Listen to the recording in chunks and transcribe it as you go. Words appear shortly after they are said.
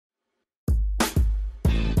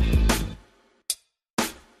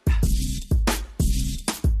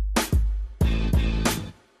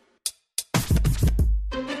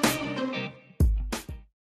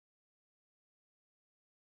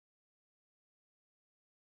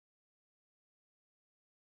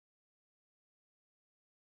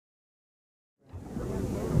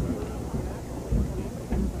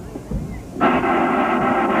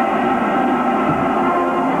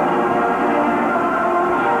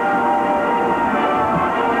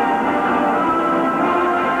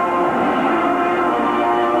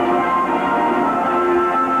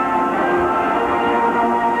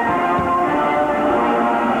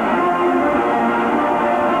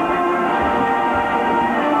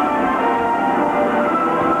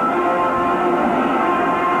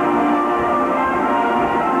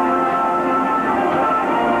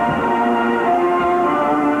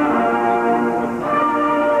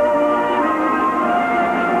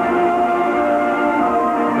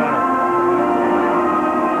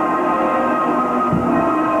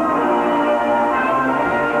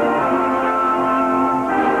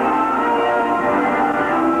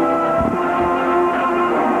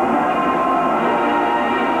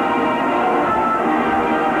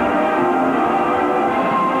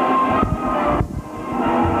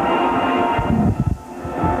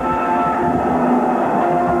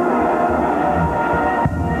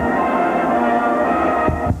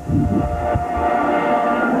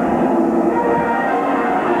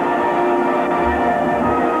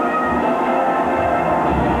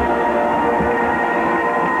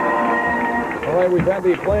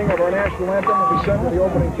And the playing of our national anthem will be set for the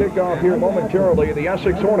opening kickoff here momentarily. The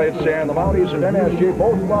Essex Hornets and the Mounties and MSJ,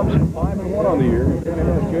 both clubs 5-1 on the year.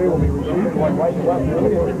 MSJ will be receiving going right to left in the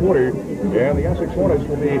first quarter, and the Essex Hornets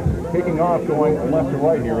will be kicking off going left to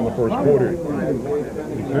right here in the first quarter.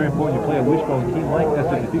 It's very important to play a wishbone team like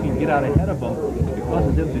Essex. If you can get out ahead of them, it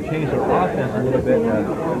causes them to change their offense a little bit.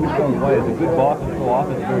 Wishbone White is a good ball control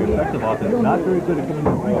offense, very effective offense, not very good at coming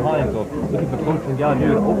from behind. So looking for coaching down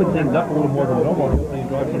here to open things up a little more than normal on the opening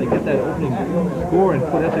drive, trying to get that opening score and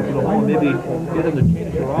put Essex in the hole and maybe get them to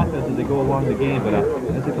change their offense as they go along the game. But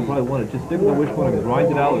Essex will probably want to just stick with the wishbone and grind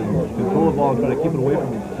it out and control the ball and try to keep it away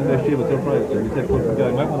from MSJ. But they'll probably, as you said, Coach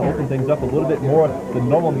McGuy, might want to open things up a little bit more than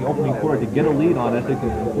normal in the opening quarter to get a lead on Essex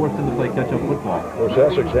and force them to play catch-up football. Of course,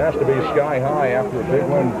 Essex has to be sky high after a big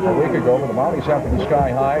win a week ago, but the Mounties have to be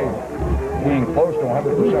sky high, being close to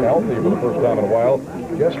 100% healthy for the first time in a while.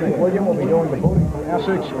 Jess McWilliam will be doing the voting for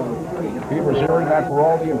Essex. Pete Rosari, Matt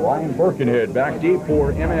Feraldi, and Ryan Birkenhead back deep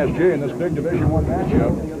for MSJ in this big Division I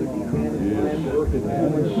matchup. Is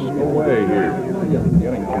moments away here.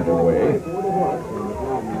 Getting underway.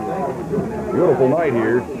 Beautiful night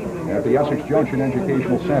here at the Essex Junction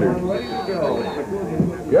Educational Center.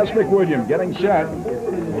 Jess McWilliam getting set,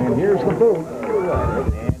 and here's the boot.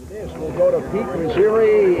 And this will go to Pete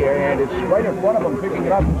Rosari, and it's right in front of him, picking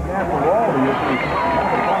it up is Matt Feraldi.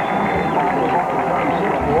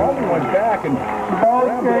 Feraldi went back and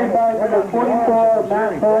number 44,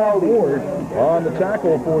 Matt Feraldi on the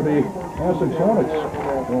tackle for the Essex Hornets.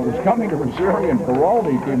 Well, it was coming to Rosari, and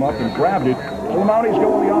Feraldi came up and grabbed it. So the Mounties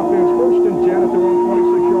go on the offense, 1st and 10 at their own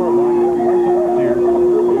 26-yard line. Here in the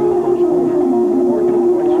first quarter.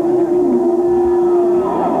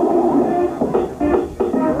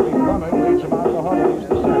 Clement leads him out of the huddle. He's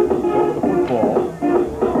the center. Over the football.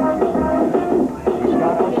 He's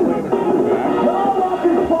got Ousley in the quarterback.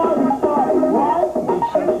 One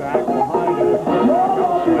setback behind the quarterback.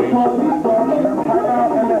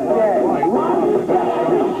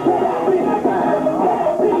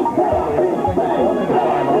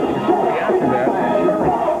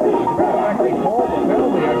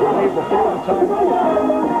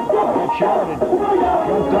 Sheridan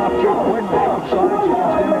jumped off too quickly outside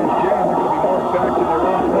against MSJ, and they're going to be marked back to their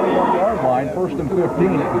own 21-yard line, 1st and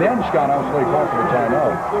 15. Then Scott Ousley called for the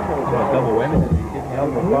timeout. Double whammy. Getting out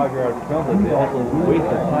for a 5-yard penalty. They also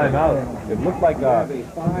wasted timeout. It looked like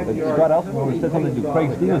Scott Ousley said something to Craig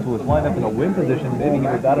Stevens, who was lined up in a win position. Maybe he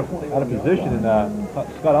was out of position, and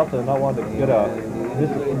Scott Ousley did not want to get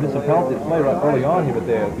miss a penalty play right early on here, but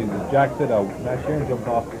as Jack said, Matt Sharon jumped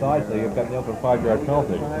off the side, so he got nailed for a 5-yard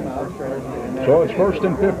penalty. So it's 1st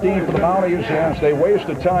and 15 for the Mounties as they waste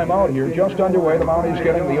a timeout here. Just underway, the Mounties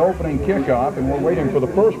getting the opening kickoff, and we're waiting for the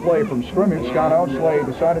first play from scrimmage. Scott Ousley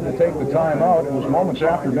decided to take the timeout. It was moments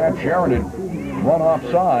after Matt Sharon had run off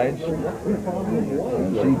sides.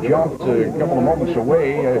 As he jumped a couple of moments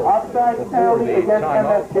away before the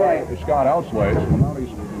timeout play for Scott Ousley. So the Mounties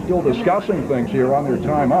still discussing things here on their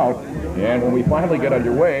timeout. And when we finally get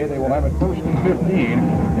underway, they will have it 1st and 15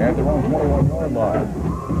 at their own 21-yard line.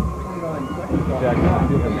 Jack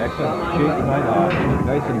doing an excellent shape tonight.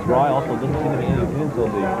 Nice and dry. Also doesn't seem to be any wind, so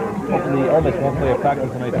hopefully Elvis won't play a factor in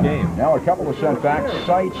tonight's game. Now a couple of setbacks.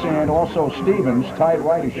 Seitz and also Stevens. Tight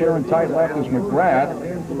right is Sharon, tight left is McGrath.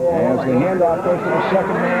 As the handoff goes to the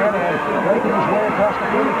second man and making his way across the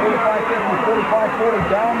 40, 45, 50, 45, 40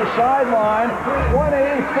 down the sideline.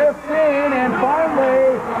 20, 15, and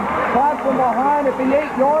finally caught from behind at the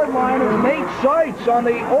 8-yard line is Nate Seitz on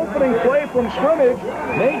the opening play from scrimmage.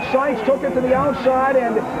 Nate Seitz took it to the outside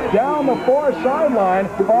and down the far sideline.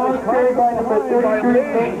 Ball carried by number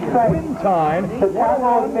 33, Quintine. The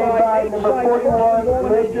tackle was made by number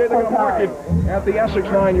 41, they're going to mark it at the Essex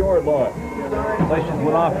 9-yard line. Seitz just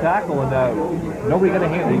went off tackle, and nobody got a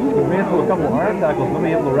hand. He ran through a couple of arm tackles,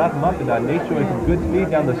 nobody able to wrap him up, and Nate showing some good speed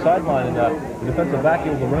down the sideline, and the defensive back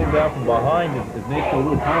able to run him down from behind as Nate showed a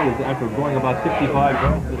little tired after going about 65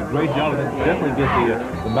 yards. Did a great job, and it definitely gives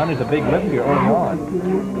the Mounties a big lift here early on.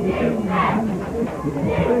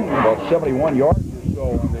 About 71 yards or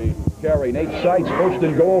so on the carry. Nate Seitz, 1st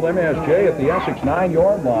and goal, MSJ at the Essex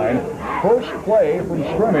 9-yard line. First play from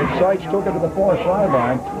scrimmage, Seitz took it to the far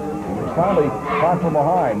sideline. Finally caught from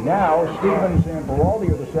behind. Now Stevens and Feraldi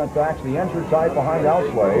are the setbacks. The ends are tight behind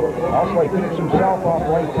Ousley. Ousley keeps himself off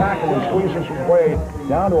right tackle and squeezes his way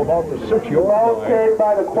down to about the 6-yard line. Carried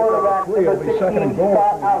by the quarterback, number 16,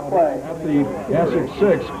 Scott Ousley. At the Essex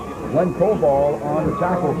 6, Glenn Koval on the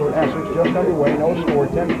tackle for Essex. Just underway, no score.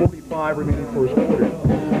 10:45 remaining first quarter. The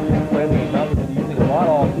Mounties are using a lot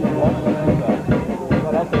all season long.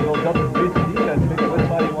 Scott Ousley goes up and beats the defense, figure which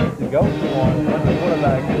side he wants to go to on the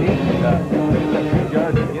quarterback.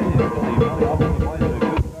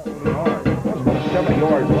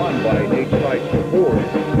 70-yard run by Nate Seitz to Ford.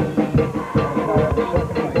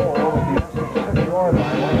 Second and goal at the 6-yard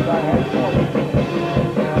line, right side headquarters.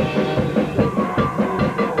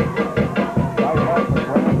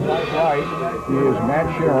 Right is Matt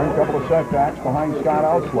Sharon, couple of setbacks behind Scott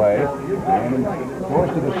Ousley, and goes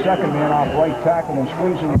to the second man off right tackle and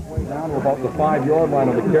squeezing his way down to about the 5-yard line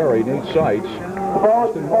of the carry. Nate Seitz.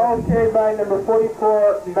 Ball carried by number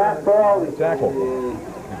 44, Matt Barley. Tackle.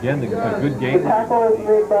 Again, a good The game. tackle is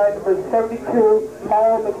made by number 72,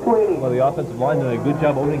 Paul McQueen. Well, the offensive line did a good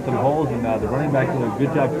job opening some holes, and the running back did a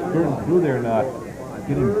good job skirting through there and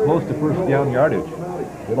getting close to first down yardage.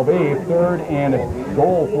 It'll be third and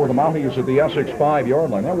goal for the Mounties at the Essex 5-yard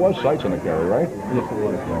line. That was Seitz on the carry, right? Yes, it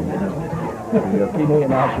was. The TV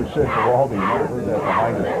announcer said Giraldi. You might have heard that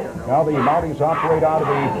behind us. Now the Mounties operate out of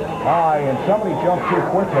the high, and somebody jumped too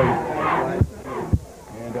quickly.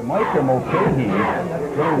 And Mike Mulcahy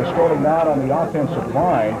getting the starting nod on the offensive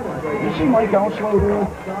line. You see Mike Ousley here?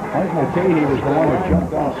 Mike Mulcahy was the one who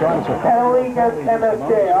jumped outside. It's a Penalty against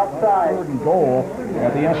MSJ, offside. third and goal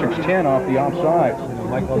at the Essex 10 off the offside.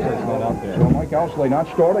 Mike Ousley's not out there. So Mike Ousley not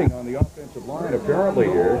starting on the offensive line apparently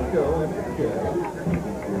here.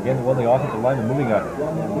 Again, the offensive line moving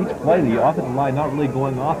each play, the offensive line not really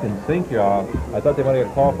going off in sync here. I thought they might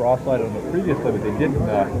have called for offside on the previous play, but they didn't.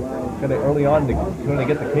 Kind of early on, trying to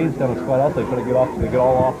get the cadence down on Scott Ousley, trying to get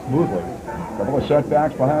all off smoothly. Couple of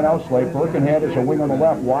setbacks behind Ousley. Birkenhead is a wing on the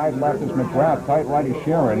left. Wide left is McGrath. Tight right is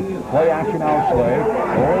Sharon. Play action Ousley.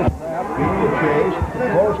 Boys Graff being chased.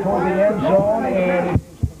 Close toward the end zone, and it's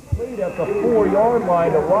complete at the 4-yard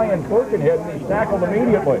line to Ryan Birkenhead, and he's tackled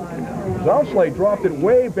immediately. Ousley dropped it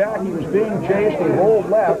way back. He was being chased. He rolled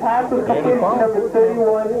left. The pass was complete to number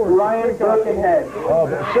 31, Ryan Birkenhead. Of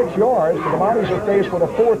 6 yards, but the Mounties are faced with a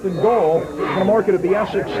 4th and goal. He's going to mark it at the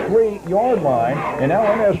Essex 3-yard line. And now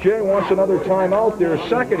MSJ wants another timeout. Their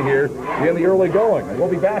second here in the early going. We'll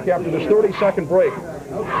be back after this 30-second break.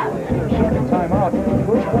 Their second timeout.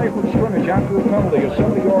 First play from scrimmage after the penalty. A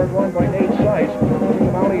 70-yard run by Nate Seitz.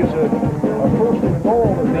 The Mounties a first and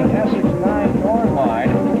goal at the Essex 9-yard line.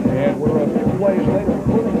 And we're a few plays later,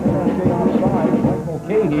 putting MSJ on the side. Mike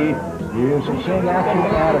Mulcahy is seeing action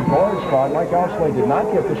at a guard spot. Mike Ousley did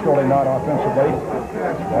not get the starting nod offensively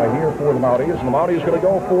here for the Mounties. And the Mounties going to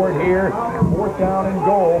go for it here. 4th down and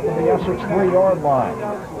goal from the Essex 3-yard line.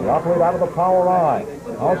 They operate out of the power line.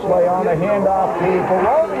 Ousley on the handoff to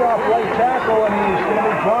Baroni off right tackle, and he's going to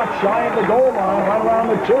be dropped shy of the goal line, right around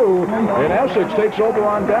the 2. And Essex takes over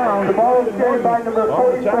on down. The ball is carried by number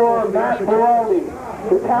 44, Matt Baroni.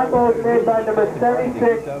 The tackle is made by number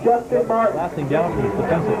 76, Justin Martin. Last thing down from his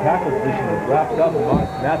defensive tackle position is wrapped up in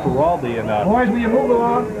Matt Giraldi, and boys, will you move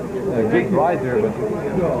along? A good drive there, but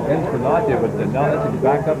ends for not there. But now that's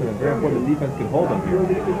back up, and it's very important the defense can hold them here.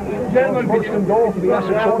 First and goal for the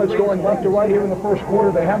Essex Hornets going left to right here in the first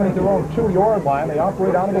quarter. They have it at their own 2-yard line. They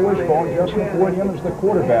operate out of the wishbone. Justin Williams is the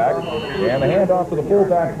quarterback, and the handoff to the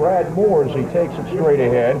fullback Brad Moore as he takes it straight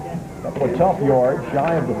ahead. Couple of tough yards,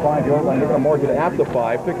 shy of the 5-yard line. They're going to mark it at the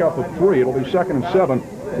 5, pick up a 3. It'll be 2nd and 7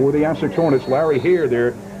 for the Essex Hornets. Larry here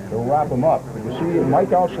there to wrap them up. You see, Mike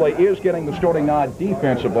Ousley is getting the starting nod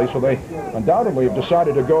defensively, so they undoubtedly have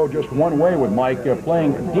decided to go just one way with Mike,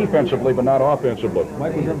 playing defensively but not offensively.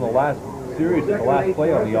 Mike was in the last series, the last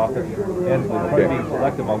play on the offense, and trying to be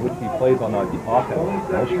selective on which he plays on the offense.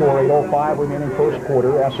 No score, 8:05 remaining first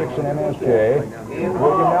quarter. Essex and MSJ.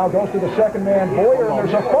 William now goes to the second man, Boyer, and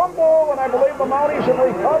there's a fumble, and I believe the Mounties have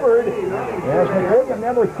recovered. As McWilliam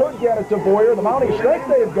never could get it to Boyer, the Mounties think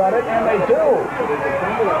they've got it, and they do.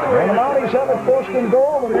 And the Mounties have it first and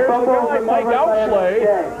goal, and there's the guy, Mike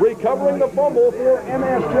Ousley, recovering the fumble for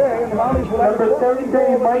MSJ, and the Mounties will have it first and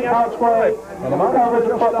goal by the Essex 5. And the Mounties will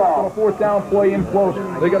just stop on a 4th down play in close.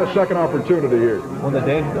 They got a second opportunity here. One of the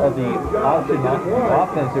dangers of the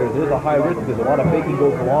offense here is there's a high risk because a lot of faking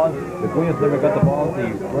goes along. The Queens never got the ball at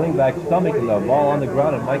the running back's stomach and the ball on the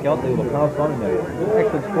ground, and Mike Ousley will pounce on him.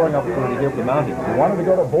 Excellent scoring opportunity here for the Mounties. They wanted to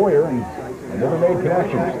go to Boyer and never made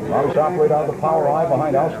connections. Mounties operate out of the power eye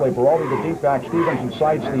behind Ousley. Baraldi the deep back, Stevens and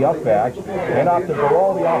Seitz the up backs. And up to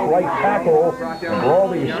Baraldi off right tackle. And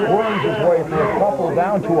Baraldi squirms his way through a couple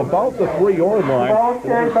down to about the 3-yard line. Ball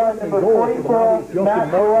carried by number 44,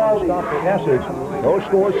 Matt Baraldi. Stop for Essex. No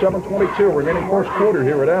score, 7:22 remaining first quarter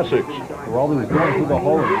here at Essex. Baraldi was going through the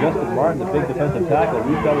hole, and Justin Martin, the big defensive tackle,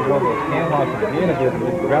 reached out with one of those cam hawks at the end of it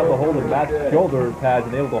and grabbed the hold of Matt's shoulder pads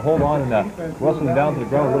and able to hold on and wrestle him down to the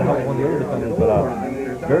ground. Would have helped one of the other defenders, but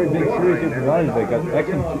very big series here for Mounties. They got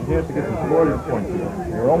excellent chance to get some scoring points here.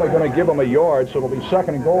 You're only going to give them a yard, so it'll be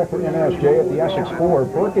second and goal for MSJ at the Essex 4.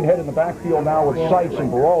 Birkenhead in the backfield now with Seitz and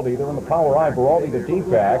Baraldi. They're in the power I. Baraldi the deep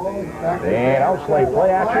back. And Outsley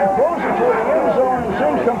play action. Throws it to the end zone. It's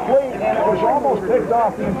incomplete, and it was almost picked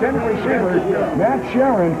off. The intended receiver, Matt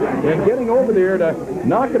Sharon, and getting over there to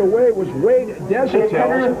knock it away was Wade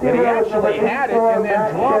Desitels, and he actually had it and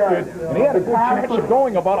then dropped it. And he had a good chance of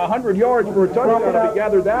going about 100 yards for a touchdown if he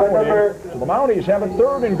gathered that one in. So the Mounties have a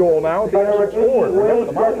third and goal now at the Essex 4.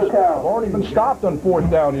 The Mounties have already been stopped on fourth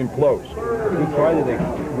down in close. He tried it. They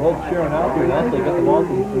rolled Sharon out there, and also got the ball to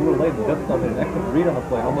a little late. That's an excellent read on the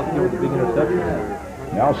play. Almost gave it a big interception.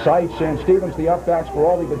 Now Seitz and Stevens, the upbacks,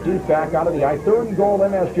 Baraldi, the deep back out of the I. Third and goal,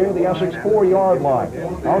 MSJ, the Essex 4-yard line.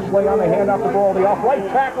 Outsley on the handoff to Baraldi, off right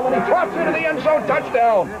tackle, and he drops into the end zone,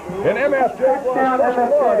 touchdown. And MSJ lost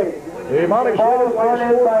first blood. The Mounties led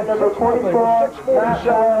by a score of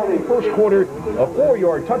 6:47 in the first quarter. A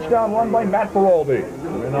 4-yard touchdown run by Matt Baraldi.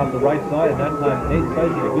 Ran off the right side, and that time Nate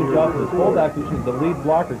Seitz did a good job for his fullback position. The lead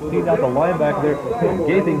blocker cleaned out the linebacker there,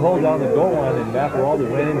 gaping hole down the goal line, and Matt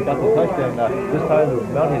Baraldi ran in and got the touchdown. This time the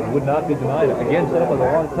Mounties would not be denied. Again, set up with a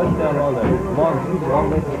long touchdown on the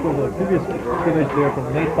long range of score. The previous scrimmage there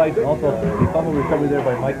from Nate Seitz, and also the fumble recovery there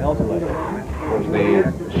by Mike Elsley.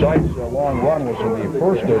 The Seitz long run was in the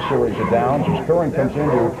first series of downs as Curran comes in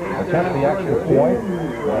to attempt the extra point.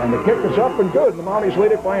 And the kick is up and good. The Mounties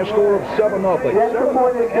lead it by a score of 7-0.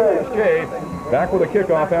 7-0 MSJ. Back with a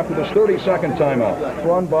kickoff after this 32nd timeout.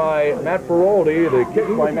 Run by Matt Baraldi. The kick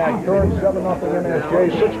by Matt Curran. 7-0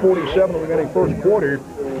 MSJ. 6:47 remaining first quarter.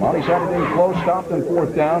 Mounties had it in close, stopped on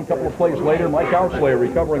fourth down. A couple of plays later, Mike Outsley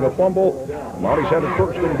recovering a fumble. Mounties had it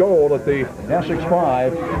first and goal at the Essex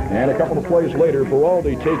 5. And a couple of plays later,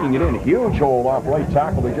 Baraldi taking it in. Huge hole off right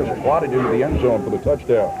tackle. He just plotted into the end zone for the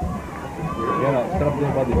touchdown. Again, I'll set up there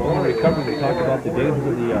about the fumble recovery. They talked about the dangers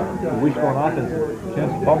of the wishbone offense.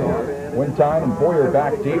 Chance to fumble. Wintime and Boyer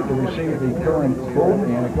back deep to receive the current throw,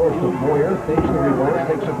 and it goes to Boyer, takes the reverse,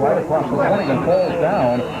 takes it right across the 20 and falls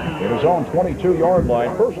down at his own 22-yard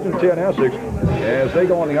line. First and 10 Essex as they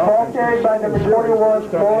go on the offense. Carried by number 21,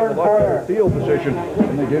 Boyer. Field position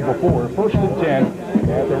than they did before. First and 10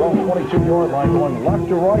 at their own 22-yard line, going left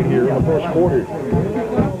to right here in the first quarter.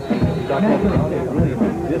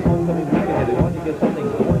 This one's coming back ahead. They want to get something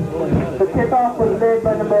going. The kickoff was made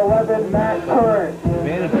by number 11, Matt Curran.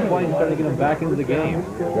 Managed twice, trying to get him back into the game.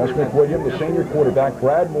 Gus McWilliam, the senior quarterback,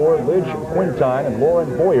 Brad Moore, Lidge Quintine, and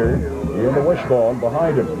Lauren Boyer in the wishbone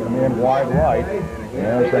behind him. The man wide right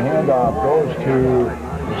as the handoff goes to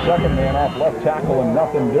the second man off left tackle and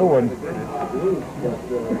nothing doing.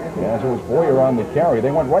 As it was Boyer on the carry.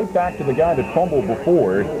 They went right back to the guy that fumbled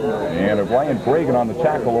before, and Ryan Bragan on the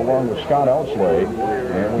tackle along with Scott Outsley.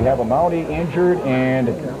 And we have a Mountie injured, and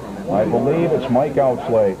I believe it's Mike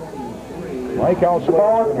Outsley. Mike Outsley. The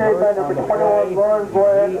ball is carried by number 21, Lauren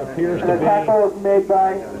Boyer. Appears and to the be tackle is made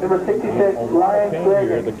by number 66, Ryan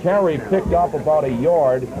Bragan. The carry picked up about a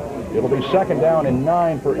yard. It'll be second down and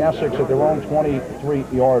 9 for Essex at their own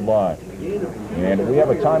 23-yard line. And we have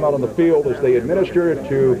a timeout on the field as they administer it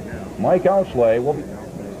to Mike Outsley. We'll be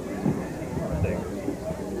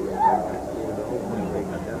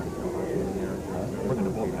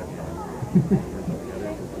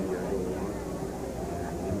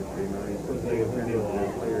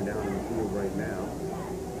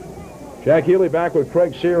Jack Healy back with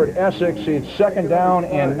Craig Sear at Essex. It's second down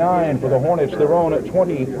and 9 for the Hornets. Their own at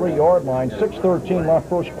 23-yard line. 6:13 left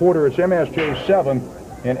first quarter. It's MSJ 7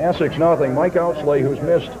 and Essex nothing. Mike Outsley, who's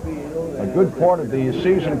missed a good part of the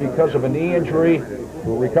season because of a knee injury,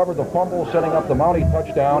 who recovered the fumble, setting up the Mountie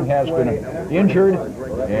touchdown, has been injured,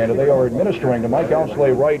 and they are administering to Mike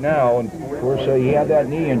Outsley right now. And of course, he had that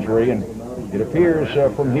knee injury, and it appears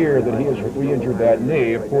from here that he has re-injured that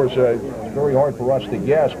knee. Of course, it's very hard for us to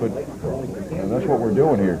guess, but that's what we're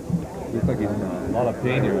doing here. Looks like he's in a lot of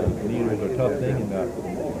pain here. Knee injuries are a tough thing,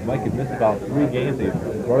 and Mike had missed about 3 games. They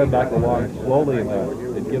brought him back along slowly, and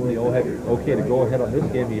they'd given the okay to go ahead on this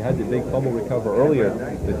game. He had the big fumble recover earlier.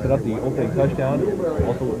 They set up the opening touchdown.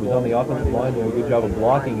 Also was on the offensive line, doing a good job of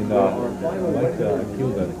blocking, and Mike's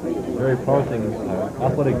accused a very promising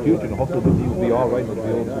athletic future, and hopefully he will be all right in the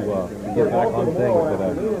field to get back on things. But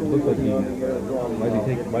it looks like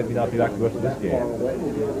he might not be back for the rest of this game.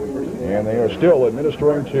 And they are still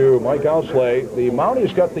administering to Mike Outsley. The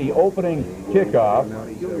Mounties got the opening kickoff.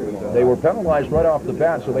 They were penalized right off the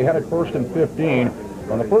bat, so they had it first and 15.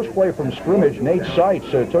 On the first play from scrimmage, Nate Seitz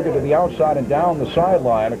took it to the outside and down the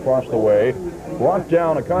sideline across the way. Brought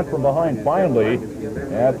down a cut from behind finally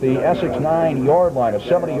at the Essex 9-yard line, a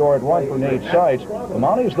 70-yard run for Nate Seitz. The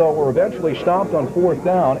Mounties, though, were eventually stopped on 4th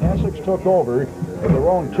down. Essex took over at their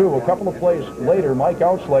own 2. A couple of plays later, Mike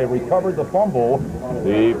Outsley recovered the fumble.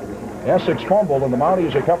 The Essex fumbled, and the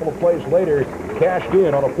Mounties a couple of plays later cashed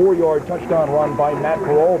in on a 4-yard touchdown run by Matt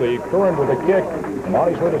Paroldi. Curran with a kick. The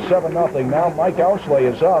Mounties lead at 7-0. Now Mike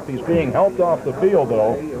Outsley is up. He's being helped off the field,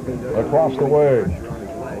 though, across the way.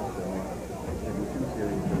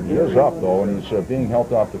 He is up, though, and he's being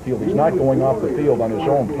helped off the field. He's not going off the field on his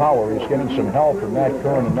own power. He's getting some help from Matt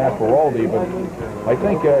Curran and Matt Paroldi, but I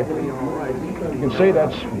think you can say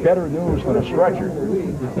that's better news than a stretcher.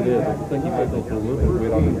 It is. I think he put those little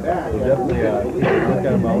weight on him. So definitely look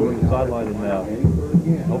at him out on the sideline, and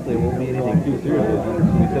hopefully it won't be anything too serious.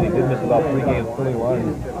 He said he did miss about 3 games early on in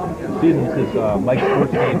the season since Mike's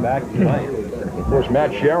first game back tonight. Of course,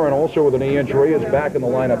 Matt Sharon, also with a knee injury, is back in the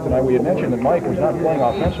lineup tonight. We had mentioned that Mike was not playing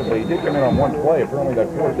offensively. He did come in on 1 play. Apparently that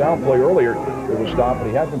 4th down play earlier, it was stopped, but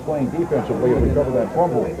he has been playing defensively and recovered that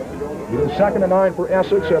fumble. It is 2nd and 9 for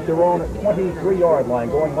Essex at their own 23-yard line,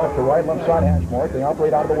 going left to right, left side hash mark. They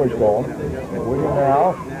operate out of the wishbone. William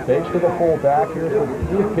now takes to the fullback. Here's the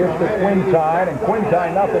deep pitch to Quintine, and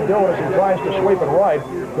Quintine nothing doing as he tries to sweep it right.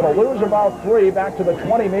 Going to lose about 3, back to the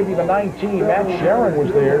 20, maybe the 19. Matt Sharon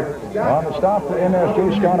was there on the stop for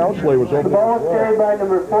MSJ. Scott Outsley was over the ball is carried by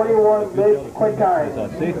number 41, Big Quintine. It's on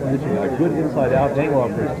safe position, a good inside-out angle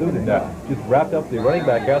on pursuit, and just wrapped up the running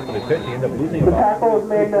back after the pitch. He ended up losing the tackle was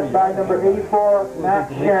made by number 84, Matt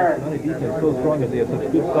Sharon. The defense is so strong that they have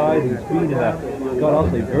such good size and speed, and Scott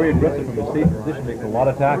Outsley very aggressive from a safe position, makes a lot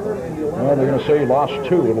of tackles. Well, they're going to say he lost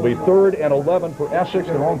 2. It'll be 3rd and 11 for Essex,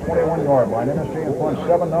 their own 21-yard line. MSJ in front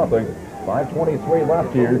 7-0. 5:23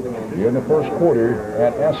 left here in the first quarter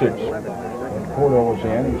at Essex. Cordo is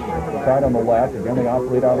in. He's tight on the left. Again, they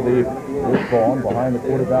operate out of the wishbone behind the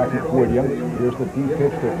quarterback at William. Here's the deep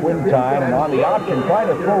pitch to Quintine, and on the option, trying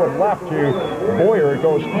to throw it left to Boyer. It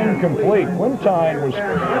goes incomplete. Quintine was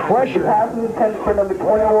pressured. Passes attempt for number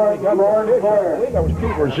 21, Lawrence Boyer. I believe that was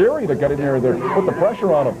Pete Rosieri that got in there to put the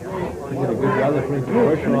pressure on him. He did a good job of putting some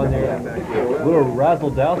pressure on there. A little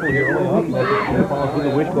razzle-dazzle here early on. That's just falling through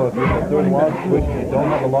the wishbone. If you're in the 3rd and long situation, you don't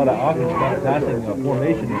have a lot of options passing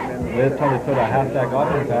formation. They're trying to put a halfback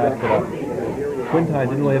option pass, but Quintine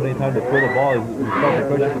didn't really have any time to throw the ball. He felt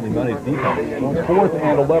the pressure from the Mounties defense. So it's 4th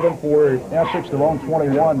and 11 for Essex, their own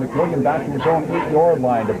 21. McWilliam back to his own 8-yard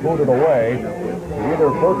line to boot it away. Either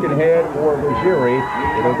Birkenhead or Rosieri.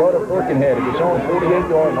 It'll go to Birkenhead at his own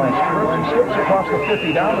 48-yard line. He skips across the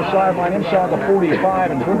 50, down the sideline, inside the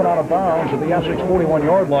 45, and driven out of bounds at the Essex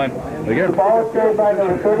 41-yard line. Again, the ball is carried by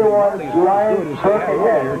number 31, Ryan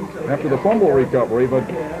Birkenhead. After the fumble recovery, but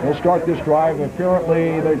they'll start this drive.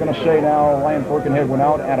 Apparently, they're going to say now Ryan Birkenhead went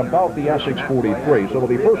out at about the Essex 43. So it'll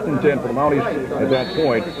be 1st and 10 for the Mounties at that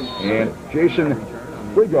point. And Jason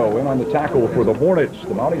Frigo in on the tackle for the Hornets.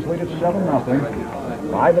 The Mounties lead at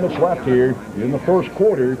 7-0. 5 minutes left here in the first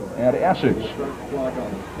quarter at Essex.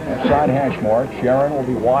 Outside hash mark. Sharon will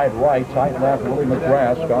be wide right. Tight left, Willie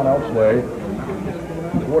McGrath. Scott Outsley,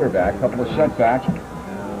 quarterback. Couple of setbacks.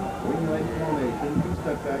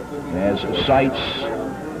 As Seitz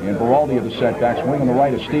and Baraldi of the setbacks. Wing on the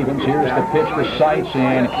right of Stevens. Here's the pitch to Seitz,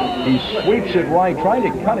 and he sweeps it right, trying to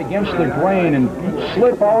cut against the grain and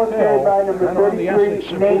slip ball carried by number and on the Essex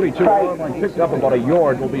 42-yard line, picked up about a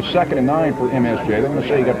yard. Will be 2nd and 9 for MSJ. They're going to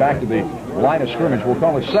say he got back to the line of scrimmage. We'll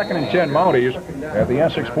call it 2nd and 10 Mounties at the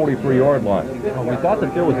Essex 43-yard line. Well, we thought the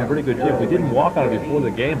field was in pretty good shape. We didn't walk on it before the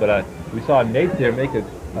game, but we saw Nate there make a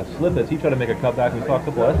slip as he tried to make a cutback. We saw a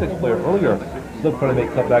couple of Essex players earlier slip trying to make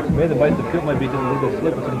cutbacks. Maybe the field might be just a little bit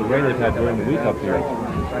slip with some of the rain they've had during the week up here.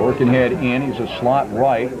 Birkenhead in. He's a slot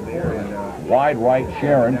right. Wide right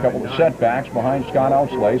Sharon. Couple of setbacks behind Scott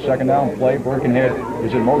Outsley. 2nd down play. Birkenhead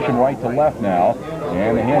is in motion right to left now.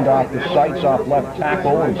 And the handoff to Seitz off left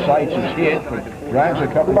tackle. And Seitz is hit. Drags a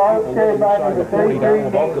couple of people inside the 40 down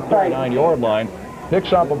above the 39-yard line.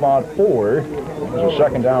 Picks up about 4. There's a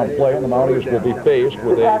 2nd down play, and the Mounties will be faced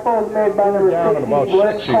with a 3rd down and about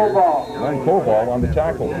 6 here. Glenn Koval on the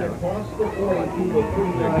tackle. Good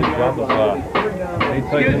job of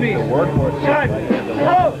excuse me.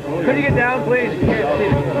 Oh, could you get down, please?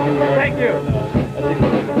 Thank you.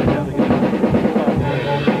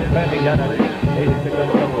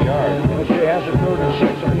 MSJ has a 3rd and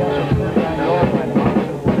 6 on the Essex 39-yard line.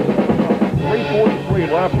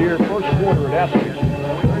 3:43 left here, first quarter at Essex.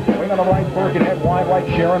 Wing on the right, Birkenhead, wide right,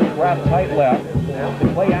 Sharon, McGrath tight left.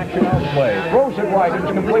 Play action outplay. Throws it right.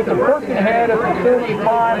 It's complete to Birkenhead at the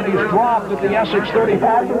 35, and he's dropped at the Essex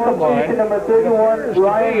 34-yard line. Number 31,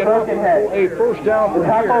 Ryan Birkenhead. A first down from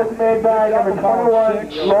here. Tackle is made by number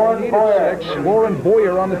 21, Lauren Boyer. Lauren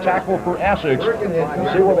Boyer on the tackle for Essex.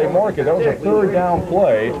 Let's see where they mark it. That was a third down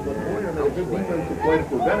play.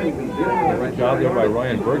 Great job there by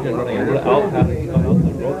Ryan Bergen, running a little out pass,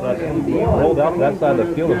 rolled out to that side of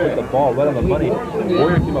the field and put the ball right on the money.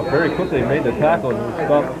 Warrior came up very quickly, made the tackle, and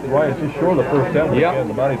stopped Ryan too short of the first down. Yep.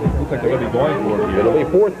 The body looks like they're going to be going for it here. It'll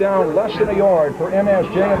be fourth down, less than a yard for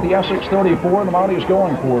MSJ at the Essex 34. The Mounties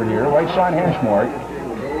going for it here. Right side hash mark.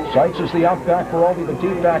 Seitz is the outback for Aldi, the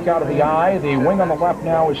deep back out of the eye. The wing on the left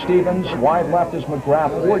now is Stevens. Wide left is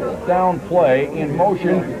McGrath. Fourth down play in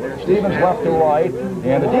motion. Stevens left to right.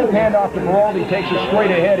 And the deep handoff to Beraldi takes it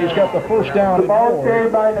straight ahead. He's got the first down. The ball is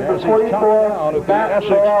carried by number 44, down at the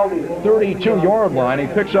Essex 32-yard line. He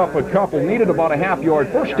picks up a couple. Needed about a half yard.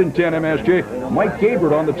 First and 10 MSJ. Mike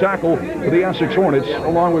Gabert on the tackle for the Essex Hornets,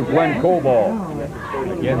 along with Glenn Coball.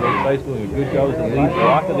 Again, Seitz doing a good job as the lead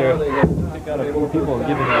blocker there. Pick out a few people and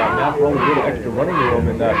giving Matt Beraldi a little extra running room,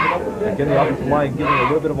 and again, the offensive line giving a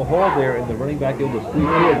little bit of a hole there, and the running back able to squeeze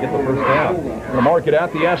through and get the first down. The market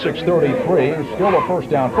at the Essex 33. Still a first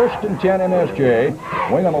down. First and 10 MSJ.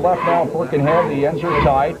 Wing on the left now, Birkenhead. The ends are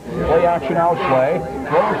tight. Play action outplay.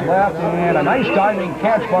 Throws left, and a nice diving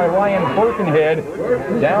catch by Ryan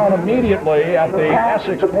Birkenhead. Down immediately at the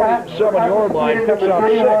Essex 27-yard line. Picks up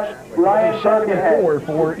 6. Ryan Birkenhead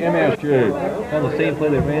for MSJ. On the same play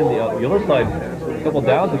they ran the other side a couple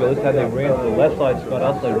downs ago. This time they ran to the left side, Scott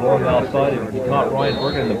outside, rolling outside, and he caught Ryan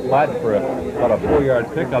Bergen in the flat for about a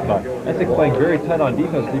 4-yard pickup. Essex playing very tight on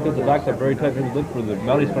defense. Defensive backs are very tight. Maybe look for the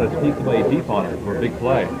Mounties trying to sneak somebody deep on it for a big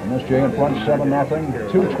play. MSJ in front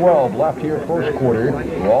 7-0. 2:12 left here first quarter.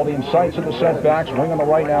 All the insights of the setbacks. Wing on the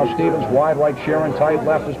right now, Stevens. Wide right, Sharon. Tight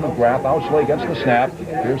left is McGrath. Ousley gets the snap.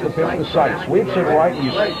 Here's the pitch to Seitz. Sweeps it right.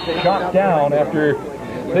 He's shot down after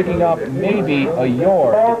picking up maybe a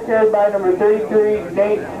yard. Ball carried by number 33,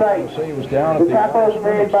 Nate Seitz. So he was down at the tackle is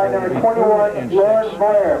made by number 21, Lauren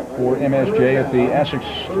Boyer. For MSJ at the Essex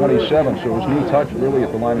 27. So it was knee touch really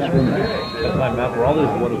at the line of scrimmage. That time Matt Beraldi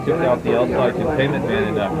is the one who kicked out the outside containment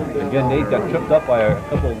man, and again Nate got tripped up by a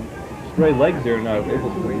couple stray legs there, and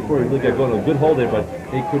before he really got going, a good hold there, but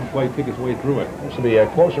he couldn't quite pick his way through it. This will be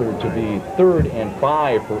closer to be 3rd and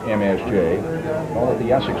 5 for MSJ. All at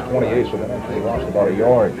the Essex 28, so that actually lost about a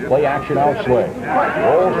yard. Play action Ousley.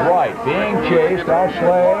 Rolls right, being chased.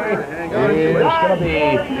 Ousley is going to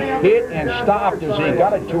be hit and stopped as he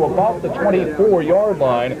got it to about the 24-yard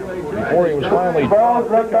line before he was finally ball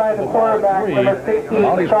run by the quarterback, number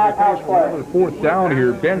 16, Scott Ousley. Fourth down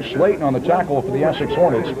here. Ben Slayton on the tackle for the Essex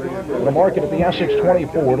Hornets. It'll mark it at the Essex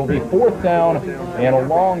 24. It'll be 4th down and a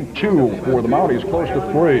long 2 for the Mounties, close to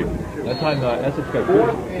 3. That time Essex got good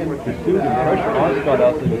pursuit and pressure on Scott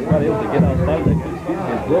Ousley, but Scott able to get outside that good speed.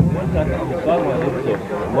 He broke one tackle on the sideline, able to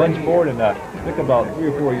lunge forward and pick about 3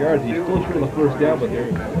 or 4 yards. He's still short of the first down, but they're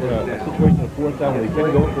in a situation of 4th down where they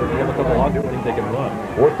can go for it. They have a couple of options they can run.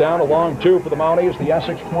 4th down, a long 2 for the Mounties. The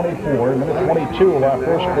Essex 24. Minute 22 left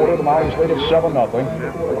first quarter. The Mounties lead at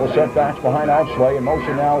 7-0. Little setbacks behind Ousley. In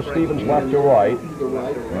motion now, Stevens left to right.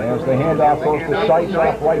 As the handoff first to Seitz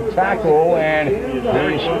off right tackle, and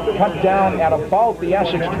he's cut down at about the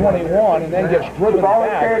Essex 21 and then gets driven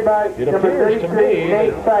back. It appears to me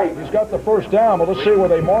that he's got the first down, but let's see where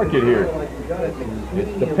they mark it here.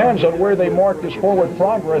 It depends on where they mark this forward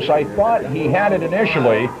progress. I thought he had it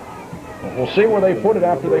initially. We'll see where they put it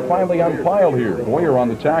after they finally unpiled here. Boyer on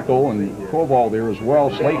the tackle and Koval there as well.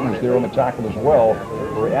 Slayton's there on the tackle as well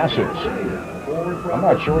for Essex. I'm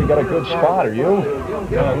not sure he got a good spot, are you?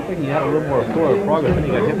 Yeah, I think he had a little more forward progress. I think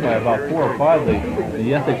he got hit by about 4 or 5.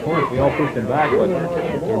 The Essex Hornets, we all pushed him back, but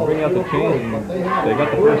they bring out the chains and they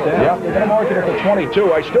got the first down. Yeah, they're going to mark it at the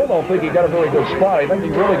 22. I still don't think he got a very good spot. I think he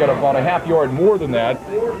really got about a half yard more than that,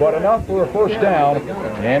 but enough for a first down.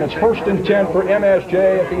 And it's 1st and 10 for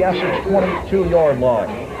MSJ at the Essex 22-yard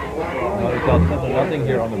line. It's out 7-0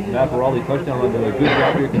 here on the Matt Beraldi touchdown run. Doing a good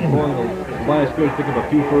job here controlling the line of scrimmage, picking up a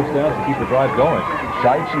few first downs to keep the drive going.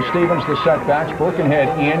 Seitz and Stevens the setbacks. Birkenhead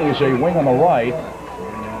in. He's a wing on the right.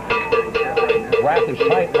 Rath is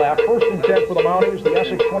tight left. 1st and 10 for the Mounties. The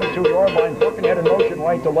Essex 22-yard line. Birkenhead in motion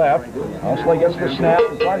right to left. Ousley gets the snap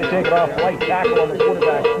and trying to take it off right tackle on the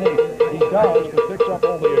quarterback sneak. He does, but picks up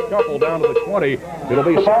only a couple down to the 20. It'll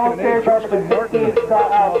be 2nd and 8. Justin Martin.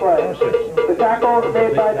 The tackle is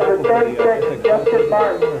made by number 36, Justin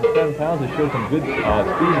Martin. 7 pounds. He showed some good speed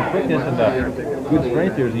and quickness and good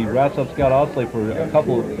strength here as he wraps up Scott Ousley for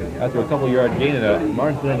after a couple yard gain. And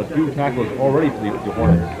Martin's done a few tackles already for the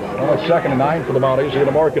Hornets. Well, it's 2nd and 9 for the Mounties. They're going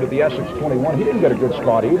to mark it at the Essex 21. He didn't get a good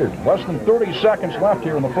spot either. Less than 30 seconds left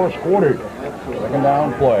here in the first quarter. 2nd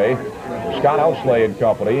down play. Scott Ousley and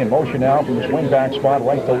company. In motion now from his wingback spot.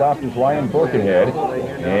 Right to left is Ryan Birkenhead.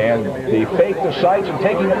 And the fake to sights and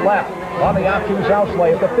taking it left. On the option is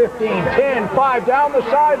Ousley at the 15, 10, 5 down the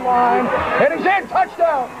sideline. And he's in.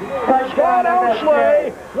 Touchdown. Scott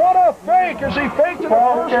Ousley. What a fake as he faked to the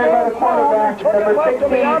first down. Took it left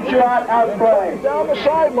on the option. And took it down the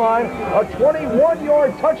sideline. A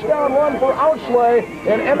 21-yard touchdown run for Ousley.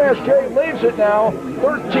 And MSJ leads it now.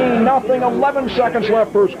 13-0. 11 seconds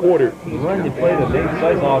left first quarter. The run you played a big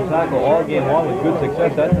size off tackle all game long with good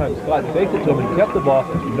success. That time Scott faked it to him and kept the ball.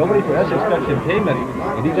 Nobody for Essex touched him payment.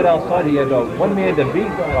 And he got outside. He had one man to beat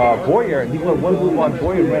Boyer, and he put one move on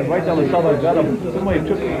Boyer and ran right down the sideline. Got him. Somebody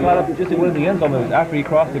took him, caught up just to win the end zone. After he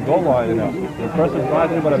crossed the goal line, and the impressive drive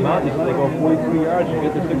there by the Mounties. They go 43 yards and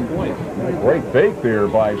get to 6 points. Great fake there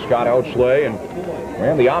by Scott Ousley, and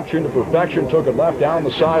ran the option to perfection. Took it left down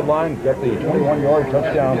the sideline. Got the 21-yard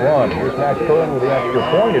touchdown run. Here's Matt Curran with the extra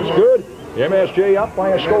point. It's good. MSJ up by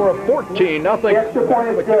a score of 14-0. The extra point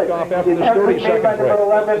is the good. kickoff after this 30-second break. Number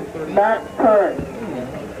 11, Matt Curran.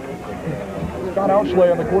 Scott Ousley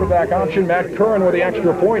on the quarterback option. Matt Curran with the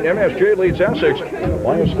extra point. MSJ leads Essex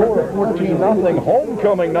by a score of 14-0.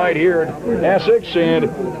 Homecoming night here at Essex, and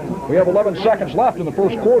we have 11 seconds left in the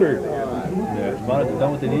first quarter. Mounties have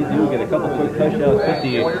done what they need to do, get a couple quick touchdowns, put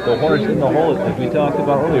the Hornets in the hole, as we talked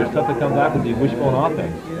about earlier. It's tough to come back with the wishbone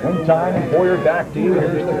offense. One time, Boyer back deep.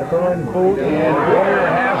 Here's the Curran boot, and Boyer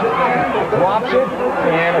has it, and drops it,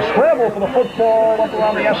 and a scramble for the football up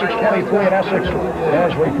around the Essex 23, and Essex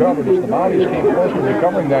has recovered as the Mounties came close to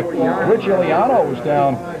recovering that. Rich Iliano was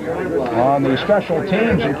down on the special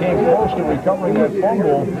teams and came close to recovering that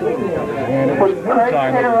fumble, and it was third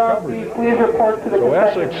time they recovered. So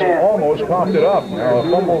Essex almost popped it up. A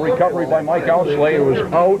fumble recovery by Mike Ousley, who was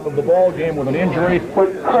out of the ball game with an injury. The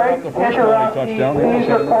first touchdown. They almost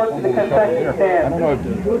had another fumble recovery there. I don't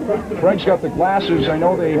know. Craig's got the glasses. I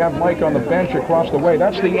know they have Mike on the bench across the way.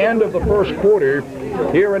 That's the end of the first quarter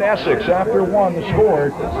here in Essex. After one, the score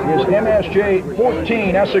is MSJ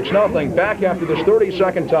 14, Essex 0. Back after this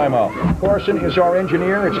 30-second timeout. Carson is our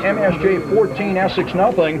engineer. It's MSJ 14, Essex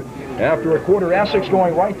 0. After a quarter, Essex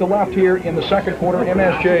going right to left here in the second quarter.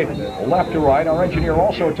 MSJ left to right. Our engineer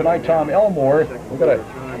also tonight, Tom Elmore. We've got a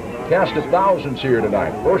cast of thousands here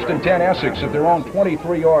tonight. First and 10, Essex at their own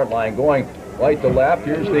 23-yard line, going right to left.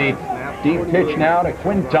 Here's the deep pitch now to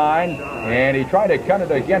Quintine, and he tried to cut it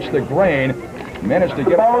against the grain. Managed to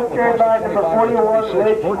get ball carried by number 41,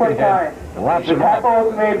 Rich Quintine. Wraps the it up. tackle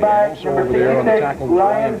was made by number 66,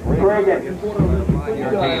 Ryan Reagan.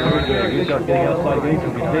 He's not getting outside games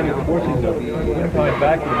from David forcing them. Coming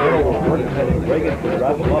back to the middle, working heading Reagan to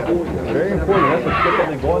wrap him up. Very important. That's to get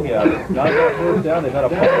something going here. Now they got first down. They've got a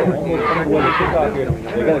punt almost coming away the kickoff here.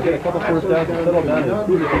 They got to get a couple first downs and settle down and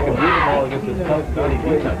see if they can move the ball against this tough county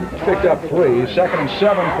defense. Picked up 3. 2nd and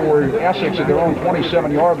 7 for Essex at their own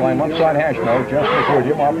 27-yard line. One side hash mark. Justin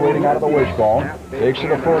William operating out of the wishbone. Takes to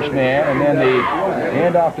the first man, and then the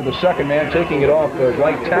handoff to the second man, taking it off the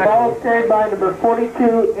right tackle. Ball carried by number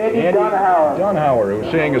 42, Andy Dunhauer. Dunhauer,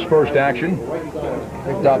 who's seeing his first action.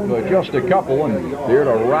 Picked up just a couple, and there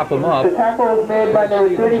to wrap him up. The tackle was made by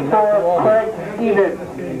number 34, Craig Stevens.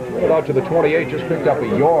 Out to the 28, just picked up a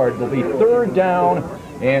yard. It'll be 3rd down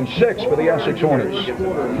and 6 for the Essex Hornets. A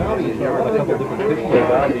couple different picks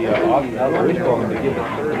about the wishbone to give it.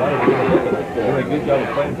 Doing a good job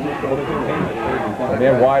of playing and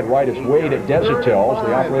then wide right is Wade at Desitels.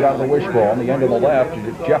 They operate out of the wishbone. The end of the left,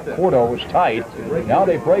 Jeff Porto is tight. Now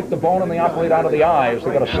they break the bone and they operate out of the eyes.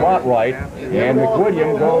 They've got a slot right. And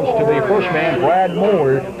McWilliam goes to the first man, Brad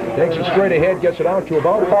Moore. Takes it straight ahead, gets it out to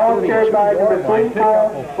about 30-yard line.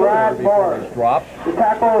 Brad Moore. Drop. The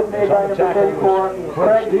tackle was made by number 34,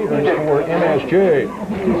 Craig Stevens for MSJ.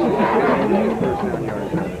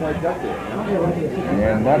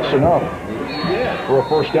 And that's enough for a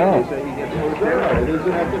first down.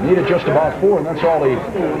 Needed just about 4, and that's all he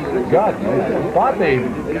got. I thought they at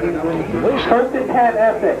least first and 10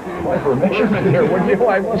 Essex. Went for a measurement there, wouldn't you?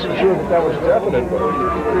 I wasn't sure that was definite.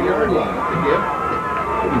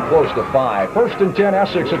 Pretty close to 5. 1st and 10,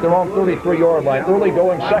 Essex at their own 33-yard line. Early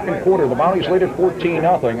going second quarter. The Mounties lead at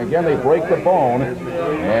 14-0. Again, they break the bone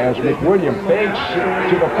as McWilliam fakes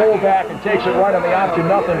to the fullback and takes it right on the option.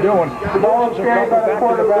 Nothing doing. The ball is a couple back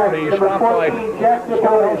to the 40. He's stopped by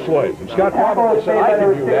Scott Ousley. Scott probably said, I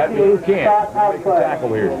can do that, but you can't. Make the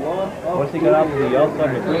tackle here. Once he got out to the outside,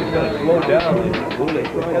 McWilliam's going to slow down. A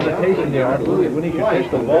little hesitation there. When he can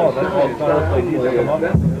catch the ball, that's all Scott Ousley needs to come up.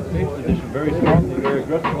 Position very strongly, very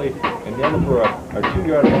aggressively, and and down for a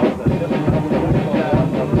 2-yard loss.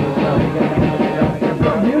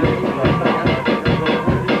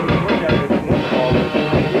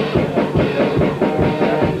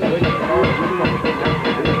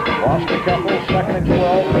 Lost a couple, 2nd and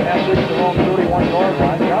 12 for Essex, their own 31-yard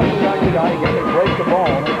line. Got the right guy again to break the ball.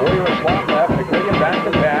 Boyer a slot left, McWilliam back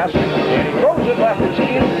to pass, and he throws it left. It's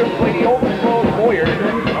incomplete. He overthrows Boyer.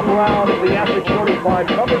 Come around the Essex 35,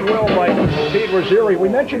 covered well by Pete Rosieri. We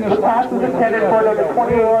mentioned this Pass is intended for number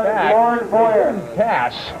 21, Lauren Boyer.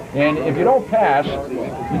 Pass, and if you don't pass,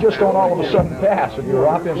 you just don't all of a sudden pass if your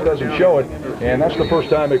offense doesn't show it. And that's the first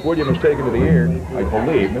time McWilliam was taken to the air, I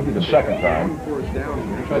believe, maybe the second time.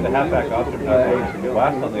 Tried the halfback option.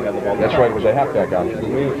 Last time they had the ball. That's right, it was a halfback option. The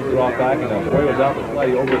way he dropped back and Boyer was out the slide,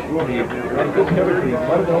 he overthrew him. He had good coverage, he might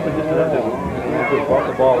have been open just enough to brought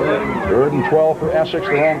the ball in. 3rd and 12 for Essex,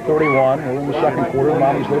 their own 31. We're in the second quarter.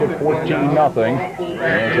 Mounties lead at 14-0.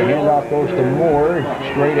 And the handoff goes to Moore,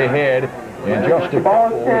 straight ahead. And just a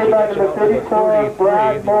ball is carried by number 34,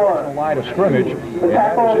 Brad Moore. Line of scrimmage. The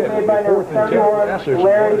tackle is made by number 71,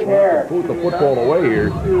 Larry Hare. Put the football away here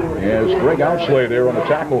as Greg Outsley there on the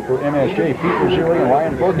tackle for MSJ. Pete Rosieri and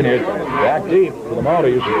Ryan Birkenhead back deep for the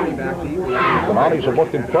Mounties. The Mounties have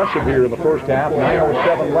looked impressive here in the first half.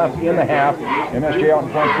 9:07 left in the half. MSJ out in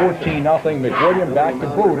front 14-0. McWilliam back to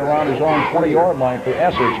boot around his own 20-yard line for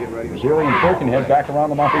Essex. Rosieri and Birkenhead back around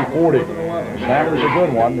the Mountie 40. The snapper's a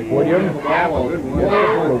good one. McWilliam gets the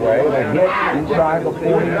boot away. They hit inside the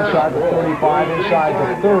 40, inside the 35, inside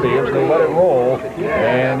the 30 as they let it roll.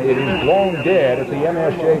 And it is blown dead at the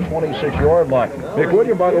MSJ 26-yard line.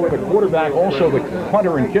 McWilliam, by the way, the quarterback, also the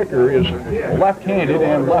punter and kicker, is left-handed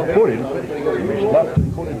and left-footed. He's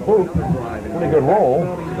left-footed boot. Pretty good roll.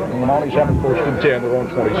 And the Mounties have it 1st and 10, their own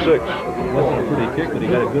 26. Wasn't a pretty kick, but he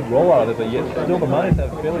got a good roll out of it. But yet, still, the Mounties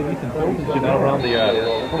have fairly decent field position out around the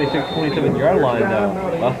 26, 27-yard line now.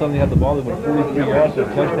 Last time they had the ball, they went 43 yards to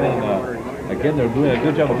a touchdown. Again, they're doing a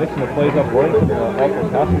good job of mixing the plays up, running also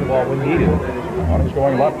passing the ball when needed. Mounties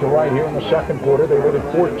going left to right here in the second quarter. They lead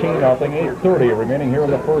at 14-0, 8:30 remaining here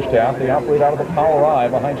in the first half. They operate out of the power I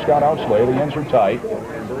behind Scott Outsley. The ends are tight.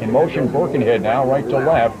 In motion, Birkenhead now right to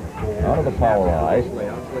left. Out of the power I.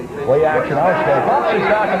 Play action, Outsley pops it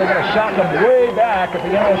back, and they're going to sack him way back at the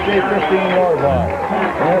MSJ 15-yard line.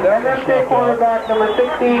 And MSJ quarterback number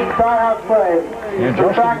 16, Scott Outsley. And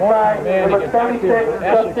Justin Martin, number 76,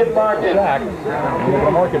 Justin Martin. Sack. And they're going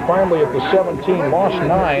to mark it finally at the 17, lost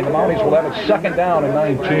 9. The Mounties will have it 2nd down and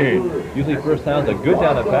 19. Usually first down's a good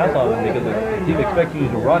down to pass on them because the team expects you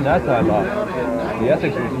to run that time off. The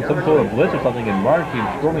Essex was in some sort of blitz or something, and Martin came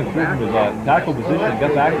storming through from his tackle position and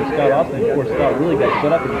got back to Scott Austin. Of course, Scott really got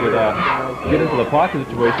set up and could get into the pocket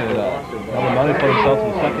situation. And now the Mounties put themselves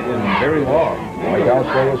in 2nd and very long. Mike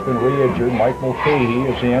Outsley has been re-injured. Mike Mulcahy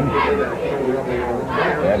is in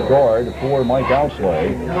at guard for Mike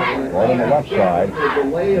Outsley, right on the left side.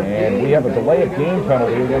 And we have a delay of game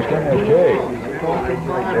penalty against MSJ. So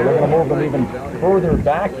they're going to move them even further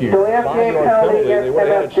back here. Delay of game penalty They would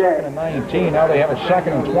have had against it 2nd and 19. Now they have it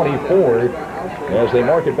 2nd and 24 as they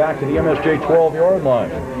mark it back to the MSJ 12-yard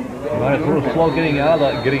line. It's a little slow getting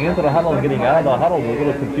into the huddle and getting out of the huddle. A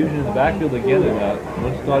little confusion in the backfield again. And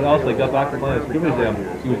once Scott Outsley got back to line of scrimmage there,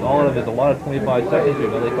 he was all out of his allotted 25 seconds here.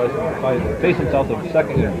 Now they face themselves in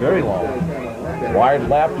 2nd and very long. Wide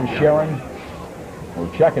left and Sharon.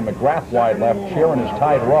 We're checking McGrath wide left. Sharon is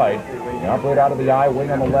tied right. They operate out of the I wing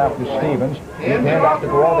on the left is Stevens. Deep hand off to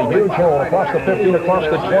Giraldi. Huge hole across the 15, across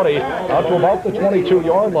the 20, out to about the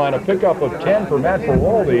 22-yard line. A pickup of 10 for Matt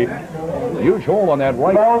Giraldi. Huge hole on that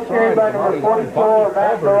right Ball carried by number 44,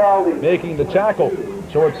 Matt Giraldi. making the tackle.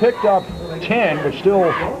 So it picked up 10, but still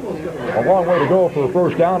a long way to go for a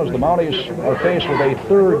first down as the Mounties are faced with a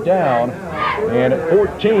 3rd down and at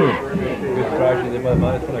 14. Good strategy there by the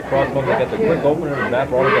Mounties. Put a crossbow. They got the quick opener, and Matt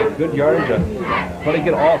Giraldi got good yardage. Trying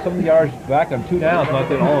to get some of the yards back on 2 downs, not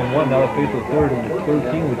getting all in one. Now they're faced with 3rd and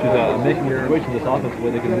 13, which is making the situation this offense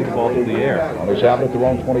where they can move the ball through the air. Mounties have it at their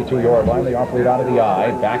own 22-yard line. They operate out of the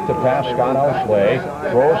I. Back to pass, Scott Outsley.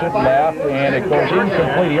 Throws it left, and it goes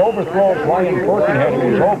incomplete. He overthrows Ryan Birkenhead, who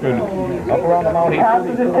was open up around the Mountie. Pass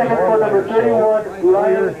is intended for number 31,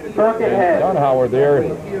 Ryan Birkenhead. Dunhauer there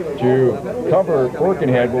to cover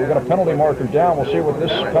Birkenhead, but we've got a penalty marker down. We'll see what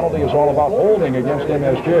this penalty is all about, holding against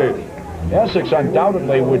MSJ. Essex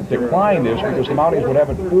undoubtedly would decline this because the Mounties would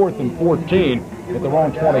have it 4th and 14 at their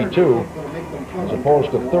own 22, as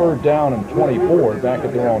opposed to 3rd down and 24 back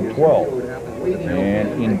at their own 12.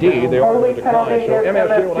 And indeed, they are going to decline. So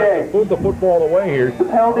MSJ will have to move the football away here. The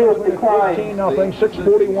penalty was declined. 14-0,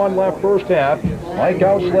 6:41 left first half. Mike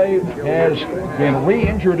Outsley has been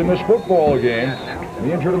re-injured in this football game.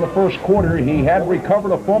 He injured in the first quarter. He had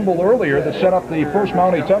recovered a fumble earlier that set up the first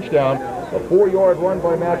Mountie touchdown. A 4-yard run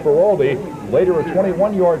by Matt Beraldi. Later, a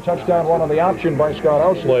 21-yard touchdown run on the option by Scott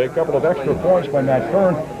Ousley. A couple of extra points by Matt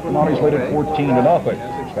Kern. The Mounties led it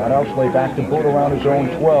 14-0. Scott Ousley back to boot around his own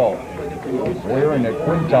 12. We're in the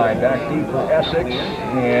Quintine back deep for Essex,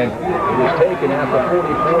 and it is taken at the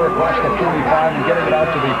 44, across the 45, and getting it out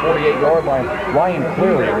to the 48-yard line. Ryan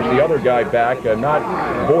Clary was the other guy back, not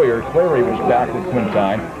Boyer. Clary was back with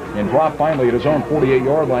Quintine, and dropped finally at his own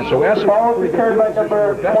 48-yard line. So Essex... Ball returned by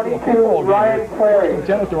number 22, Ryan Clary.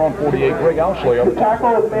 Lieutenant, they're on 48, Greg Ousley. The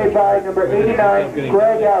tackle was made by number 89,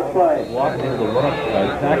 Greg Ousley. Walking into the run-up,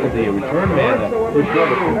 tackle the return man, who's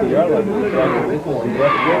short of 50-yard line. This is the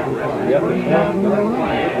best way. We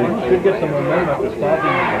should get some momentum after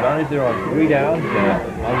stopping the Mounties there on 3 downs.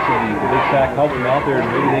 Obviously, the big sack helps them out there,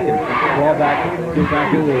 and maybe they can crawl back, get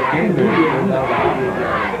back into the game there.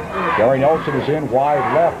 Gary Nelson is in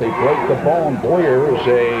wide left. They break the bone. Boyer is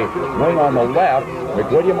a wing on the left.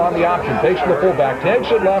 McWilliam on the option. Takes the fullback. Takes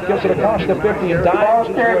it left. Gets it across the 50 and dives.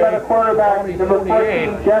 Ball carried by the quarterback, number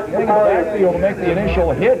 48. Getting in the backfield to make the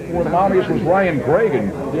initial hit for the Mounties was Ryan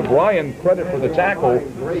Gregan. Give Ryan credit for the tackle.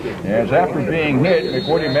 As after being hit,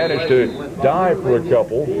 McWilliam managed to dive for a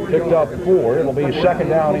couple. Picked up 4. It'll be 2nd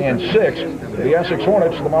down and 6. The Essex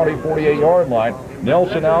Hornets to the Mountie 48-yard line.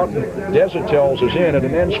 Nelson out, and Desitels is in at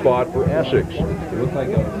an end spot for Essex. It looks like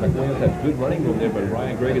McWilliams had good running room there, but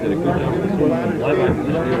Ryan Gregan did a good job of scoring some linebackers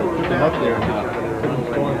pretty much there and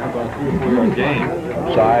scoring for about 3 or 4 yard gain.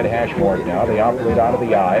 Side hash mark now. They operate out of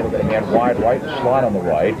the eye. They're going to man wide right, slot on the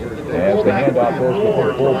right. As the handoff goes to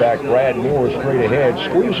the fullback, Brad Moore straight ahead,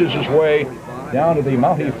 squeezes his way down to the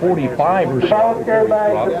Mountie 45 or so. Ball carried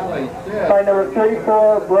by number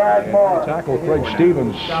 34, Brad Moore. Tackle Craig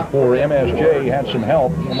Stevens for MSJ had some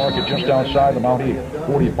help. He'll mark it just outside the Mountie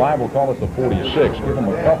 45. We'll call it the 46. Give him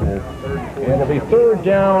a couple. And it'll be 3rd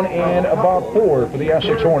down and about 4 for the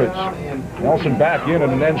Essex Hornets. Nelson back in at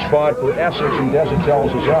an end spot for Essex, and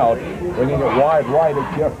Desitels is out. Bringing it wide right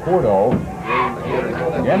at Jeff Cordo.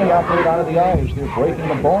 Again, they operate out of the eyes. They're breaking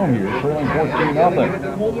the bone here, trailing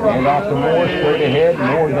 14-0. And off to Moore, straight ahead.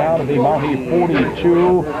 Moore down to the Mountie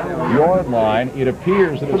 42-yard line. It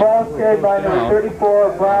appears that it's... The ball carried by number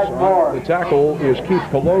 34, Brad Moore. The tackle is Keith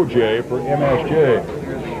Kaloje for MSJ.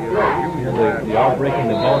 The outbreaking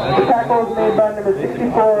the bone. The tackle was made by number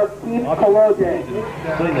 64, Keith Kaloje.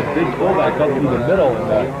 Putting the big fullback up through the middle,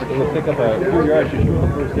 and it'll pick up a few yards to shoot the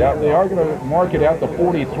first down. Yeah, they are going to mark it at the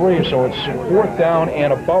 43, so it's 4th down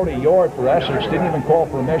and about a yard for Essex. Didn't even call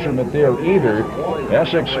for a measurement there either.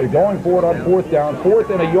 Essex going for it on 4th down, 4th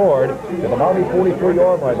and a yard to the Mountie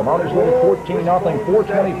 43-yard line. The Mounties led it 14-0,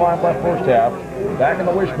 4:25 left first half. Back in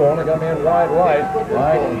the wishbone, they got in wide right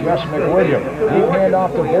Jess McWilliam. Deep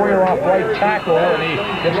handoff to Boyer off right tackle, and he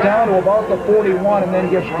gets down to about the 41 and then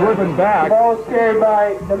gets driven back. The ball is carried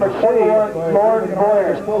by number 21, Lauren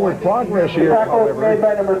Boyer. Forward progress here. The tackle is made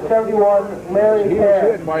by number 71, Larry He was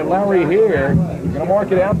Hare. hit by Larry Hare. Going to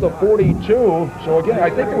mark it out the 42. So again, I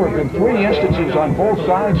think there have been 3 instances on both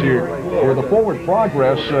sides here where the forward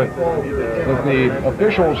progress that the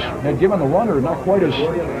officials had given the runner not quite as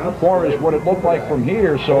far as what it looked like from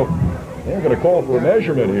here. So they're going to call for a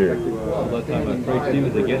measurement here. Last time Craig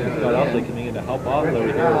Stevens again and Scott Ousley coming in to help off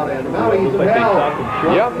Larry Hare. It looks like they stopped him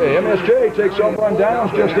short. Yep, the MSJ takes over on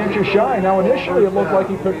downs just inches shy. Now initially it looked like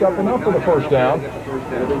he picked up enough for the first down.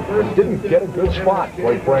 Didn't get a good spot,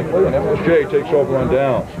 quite frankly, and MSJ takes over on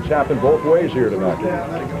downs. It's happened both ways here tonight.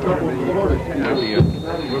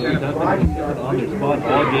 On their spot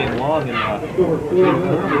all game long, and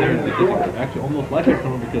there actually almost like a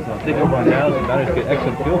turnover because take over on downs and managed to get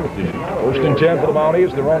excellent field position. 1st and 10 for the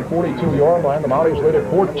Mounties. They're on 42-yard line. The Mounties lead at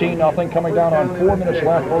 14-0, coming down on 4 minutes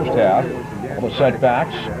left first half. All the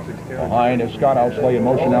setbacks. Behind is Scott Ousley in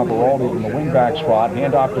motion now Beraldi from the wingback spot.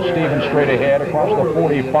 Handoff to Stevens straight ahead across the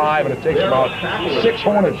 45, and it takes about 6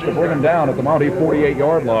 Hornets to bring him down at the Mountie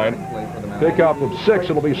 48-yard line. Pickup of 6,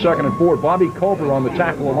 it'll be 2nd and 4. Bobby Culver on the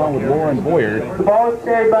tackle along with Lauren Boyer. The ball is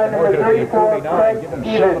carried by number 34, Craig Give him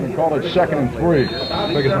 7 and call it 2nd and 3.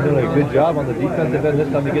 Ferguson's doing a good job on the defensive end. This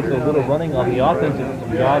time he gets a little running on the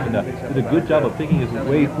offensive job, and did a good job of picking his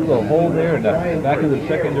way through the hole there, and back into the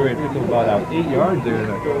secondary and took him about 8 yards there.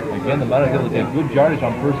 And again, the Mounties able to get good yardage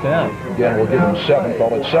on first down. Again, we'll give him 7,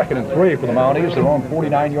 call it 2nd and 3 for the Mounties. They're on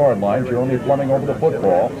 49-yard line. Jeremy Fleming over the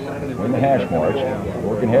football. Win the hash marks.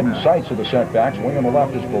 Working head and sights of the setbacks. Wing on the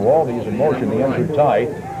left is Beraldi. He's in motion. The ends are tight.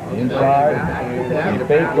 Inside, the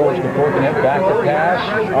fake goes to Birkenhead, back to pass.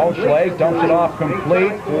 Outsley dumps it off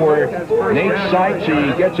complete for Nate Seitz.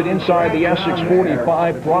 He gets it inside the Essex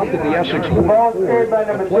 45, dropped at the Essex 44.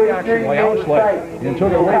 The play action by Outsley and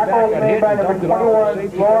took it way back on hit and dumped it off the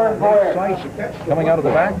safety. Nate Seitz coming out of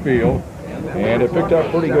the backfield. And it picked up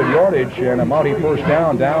pretty good yardage, and a Mountie first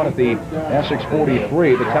down at the Essex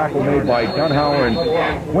 43. The tackle made by Dunhauer and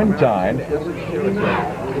Quintine. Has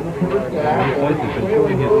been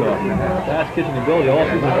showing his pass catching ability all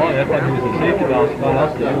season long. That's like he was a safety valve. Scott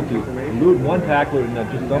Elson able to elude one tackler and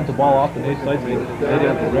just dump the ball off the Nate Seitz. They did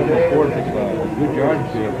have to revenue forward and take a good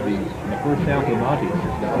yardage to the first down for the Mounties.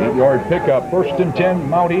 8-yard pickup, first and 10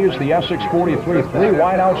 Mounties, the Essex 43. 3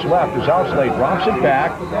 wideouts left as Outsley drops it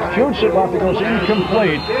back, shoots it left, it goes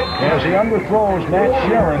incomplete as he underthrows Matt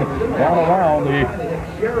Sharon down around the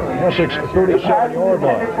Essex 37-yard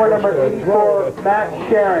line. For number 84, Matt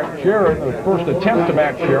Sharon. Sharon, the first attempt to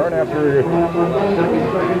Matt Sharon after, of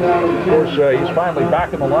course, he's finally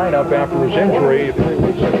back in the lineup after his injury 3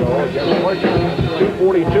 weeks ago.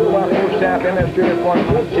 2:42 left first half, MSJ in front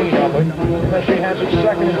 14-0. MSJ has its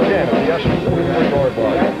second and 10 at the Essex 44-yard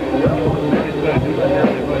line.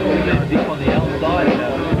 Deep on the outside,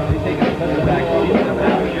 they take a defensive back.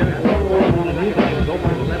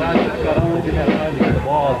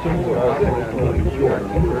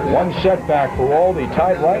 One setback for Aldi,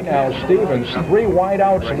 tied right now. Stevens, 3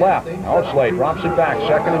 wideouts left. Outsley drops it back,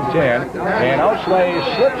 second and 10. And Outsley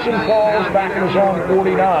slips and falls back in his own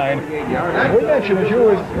 49. We mentioned, as you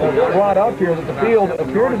were brought up here, that the field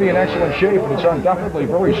appeared to be in excellent shape, but it's undoubtedly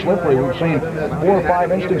very slippery. We've seen 4 or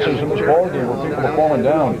 5 instances in this ballgame where people have fallen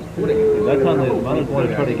down. That's on the Mounties want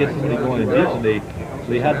to try to get somebody going in deep, and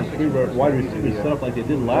they had the 3 wide receivers set up like they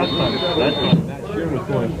did last time. That time, Matt Shearer was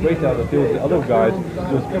going straight down the field. The other guys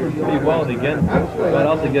was covered pretty well, and again, but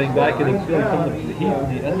also getting back and feeling some of the heat from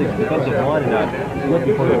the Essex defensive line and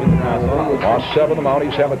looking for them to pass off. Lost 7. The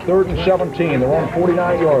Mounties have a 3rd and 17. They're on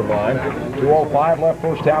 49-yard line. 2:05 left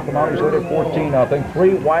first half. The Mounties lead at 14-0.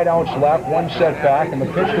 3 wideouts left, 1 setback, and the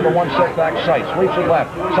pitch to the 1 setback Seitz. Sweeps it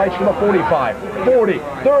left. Seitz from the 45, 40,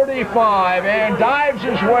 35, and dives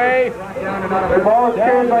his way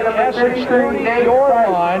down the Essex 38-yard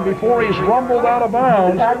line before he's rumbled out of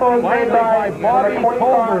bounds. Finally by Bobby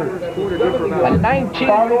Colbert. A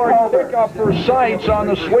 19-yard pickup for Seitz on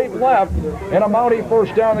the sweep left, and a Mountie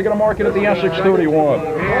first down. They're going to mark it at the Essex 31.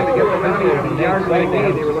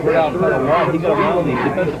 He got around the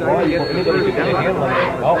defensive line before anybody could get a handle on it.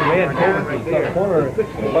 Outran Colbert to the corner, and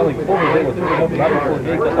finally Colbert was able to turn it up right before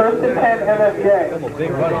Jake. First and 10 MSJ. A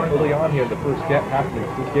big run early on here in the first half of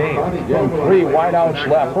this game. Again, 3 wideouts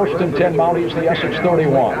left. First and 10 Mounties, the Essex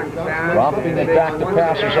 31. Dropping it back to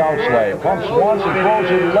passes Outsley. Pumps once and throws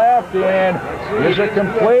it left, and is it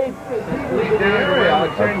complete?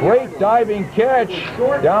 A great diving catch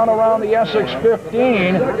down around the Essex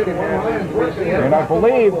 15. And I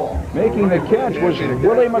believe making the catch was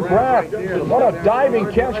Willie McGrath. What a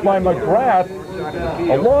diving catch by McGrath.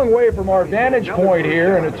 A long way from our vantage point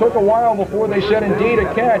here, and it took a while before they said indeed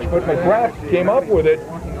a catch, but McGrath came up with it.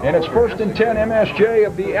 And it's first and 10 MSJ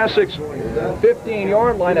of the Essex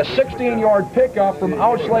 15-yard line. A 16-yard pickup from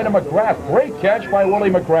Outsley to McGrath. Great catch by Willie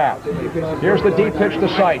McGrath. Here's the deep pitch to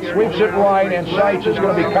Seitz. Sweeps it right, and Seitz is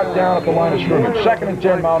going to be cut down at the line of scrimmage. Second and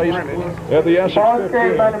 10 Mounties at the Essex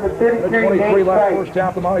 15. 23 left first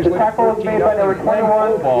half. The Mounties lead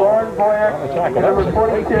 14-0. Lauren Boyer. That was a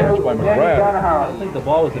great catch by McGrath. I think the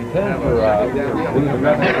ball was intended for Willie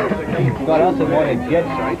McGrath. Scott Elson wanted to get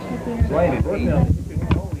right.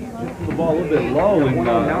 The ball a little bit low, and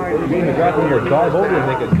Willie McGrath will dive over and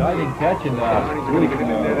make a diving catch, and really big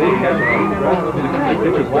catch. McGrath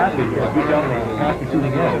pitches laughing here. Good job on the pass and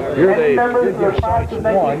shooting in. Here they give Seitz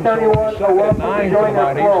 1, so second and 9 for the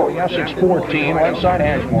Mounties, the Essex 14, right side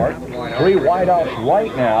hash mark. 3 wideouts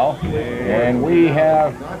right now, and we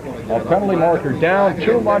have a penalty marker down.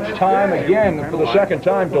 Too much time again for the second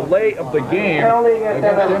time. Delay of the game against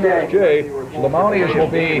MSJ. So the Mounties will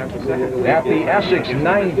be at the Essex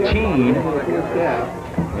 19,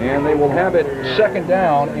 and they will have it second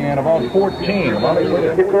down and about 14. The Mounties lead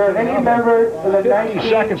at 14. If there are any members of the 50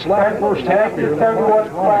 seconds left first half here. 71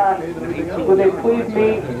 class, would they please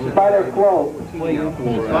meet by their clothes?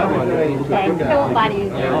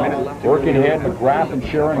 Birkenhead, McGrath, and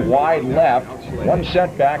Sharon wide left. 1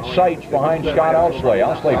 setback, Seitz behind Scott Outsley.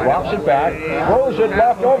 Outsley drops it back, throws it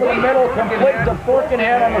left over the middle, complete to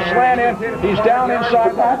Birkenhead on the slant end. He's down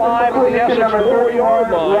inside the 5 of the Essex 4-yard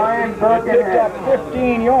line. He picked up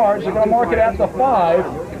 15 yards. They're going to mark it at the 5.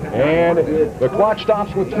 And the clock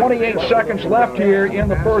stops with 28 seconds left here in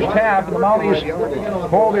the first half. And the Mounties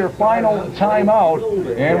call their final timeout,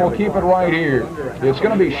 and we'll keep it right here. It's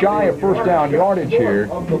going to be shy of first down yardage here.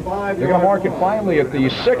 They're going to mark it finally at the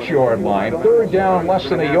 6-yard line. Third down, less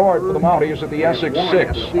than a yard for the Mounties at the Essex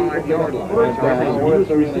 6.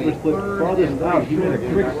 The receiver split farthest out. He made a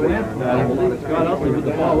quick slant pattern. Scott Elson with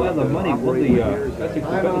the ball out of the money. What the Essex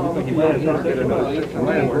defender looked like he might have intercepted.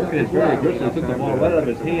 Ryan Burkhead very aggressively took the ball right out of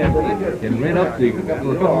his hand and ran up for a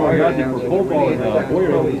couple more yards for Cole Ball and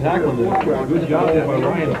Boyer over the tackle. Good job there by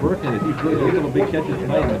Ryan Burkhead as he's really making a big catches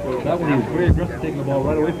tonight. And that one he was very aggressive taking the ball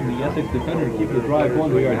right away from the Essex defender and keeping the drive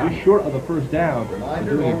going. We are just short of the first down.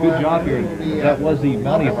 They're doing a good job here. That was the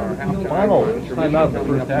Mounties' final timeout in the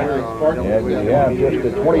first half. And we have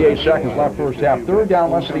just 28 seconds left first half. Third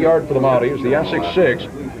down, less than a yard for the Mounties. The Essex 6.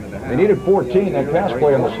 They needed 14. That pass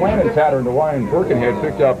play on the slanted pattern to Ryan Birkenhead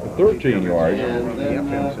picked up 13 yards.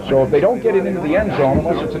 So if they don't get it into the end zone,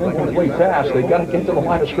 unless it's an incomplete pass, they've got to get to the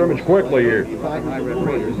line of scrimmage quickly here.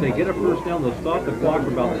 If they get a first down, they'll stop the clock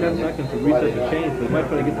for about 10 seconds to reset the chains. They might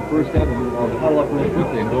try to get the first down and huddle up real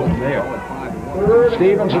quickly and go from there.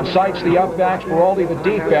 Stevens incites the upbacks. Beraldi, the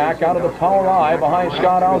deep back, out of the power I behind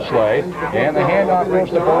Scott Ousley. And the handoff goes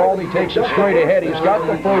to Beraldi, takes it straight ahead. He's got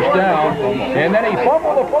the first down. And then he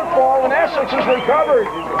fumbled the football, and Essex is recovered.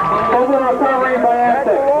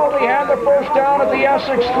 Beraldi had the first down at the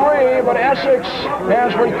Essex 3, but Essex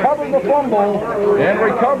has recovered the fumble. And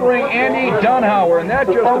recovering Andy Dunhauer. And that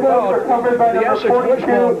just about the Essex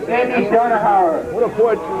wishbone would have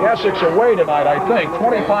put Essex away tonight, I think.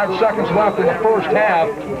 25 seconds left in the first half,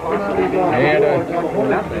 and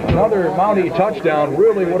another Mountie touchdown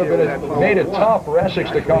really would have made it tough for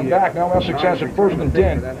Essex to come back. Now Essex has it first and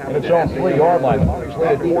 10 in its own 3-yard line. The Mounties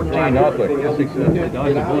led 14-0. Essex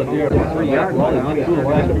dodged the bullet there for 3 yards.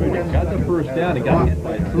 Got the first down and got hit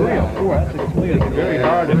by 3 or 4. Essex played very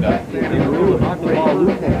hard, and they were able to knock the ball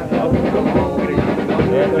loose.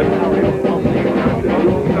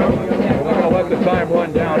 Let the time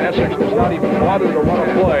run down. Essex does not even bother to run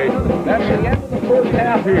a play. That's the end of the first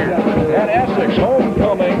half here at Essex.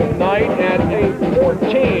 Homecoming night at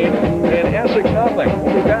 8:14 and Essex nothing.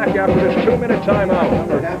 We'll be back after this 2-minute timeout.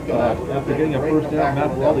 After getting a first down,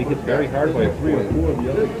 Matt Beraldi hit very hard by 3 or 4 of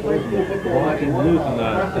the other players. Things loose, and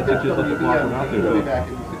Essex just let the clock run out there.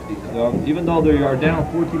 Even though they are down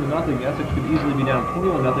 14-0, Essex could easily be down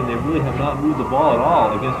 21-0. They really have not moved the ball at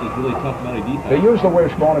all against this really tough Mountie defense. They use the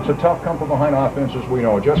wishbone. It's a tough come from behind offense, as we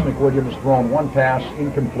know. Justin McWilliams has thrown one pass,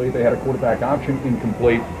 incomplete. They had a quarterback option,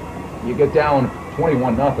 incomplete. You get down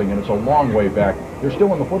 21-0, and it's a long way back. They're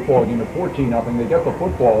still in the football game at 14-0. They get the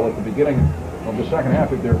football at the beginning of the second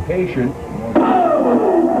half if they're patient.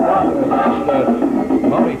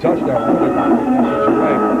 Mountie touchdown really Essex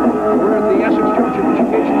away. We're at the Essex Church of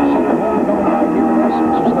Education Center homecoming out here in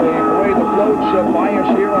Essex as they parade the floats by us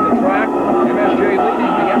here on the track. MSJ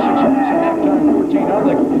leading the Essex Hawks at halftime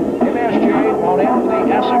 14-0. MSJ, Mount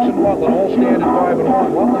Anthony, Essex, and Rutland all stand at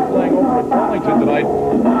 5-1. Rutland playing over at Burlington tonight.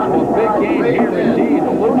 So a big game here indeed.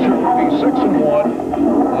 The loser would be 6-1,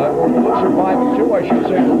 or the loser 5-2, I should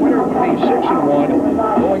say. The winner would be 6-1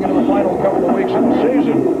 going into the final couple of weeks of the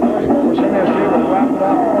season. Of course, MSJ will wrap it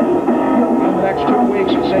up in the next 2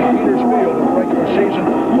 weeks at St. Peter's Field in the regular season,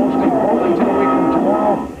 hosting Burlington a week from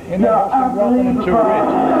tomorrow, and then hosting Rutland in 2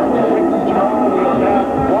 weeks. A week from tomorrow, we'll have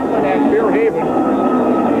Rutland at Fairhaven,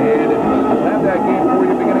 and we'll have that game for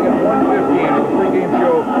you beginning at 1:15 with the pregame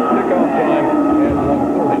show kickoff time at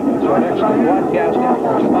 1:30. That's our next broadcast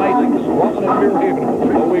after tonight. Rutland and Fairhaven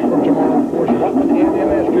a week from tomorrow. Of course, Rutland and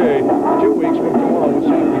MSJ 2 weeks from tomorrow with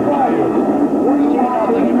St. Peter's Field.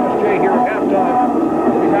 14-0 MSJ here at halftime.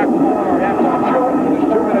 We'll be back with more on our halftime show for this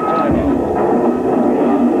 2-minute time.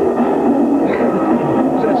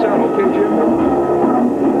 Does that sound okay, Jim?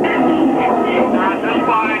 That's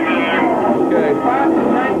fine there. Okay.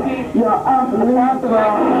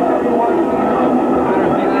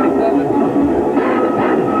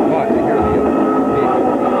 What? You hear the beep?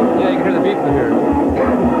 Yeah, you can hear the beep from here.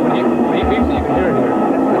 When he beeps it, you can hear it here.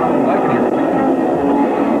 I can hear it.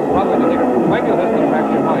 Probably the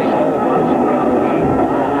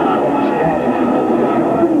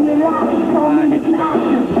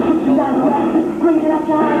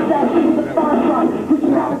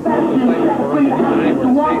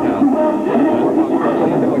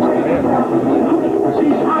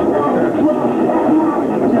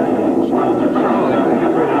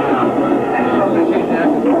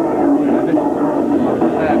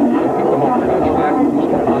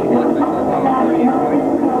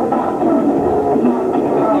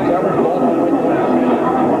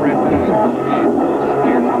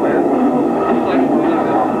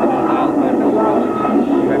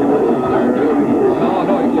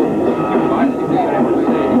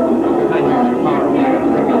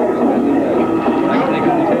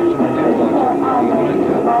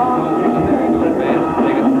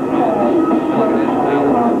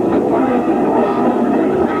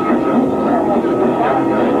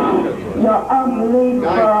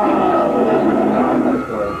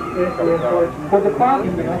For the club,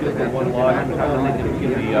 Just the one loss, I think they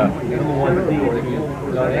give the number one seed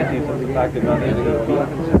to non-Anthony, so the fact that non-Anthony beat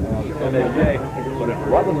MSJ. But if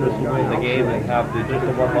Rutland was to win the game and have just the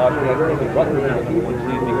one loss, I think Rutland is the number one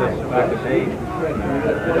seed because the fact that they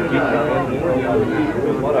beat non-Anthony early on the season.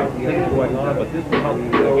 There's a lot of things going on, but this will help the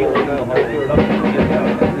game to how they come to get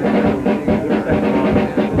down. Their second loss.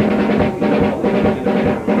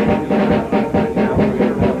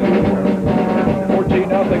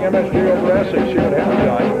 14-0 MSJ over Essex here at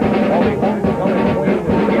halftime. All the home coming point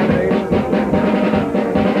for the candidates.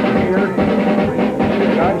 Here, the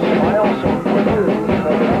guys smile so quickly.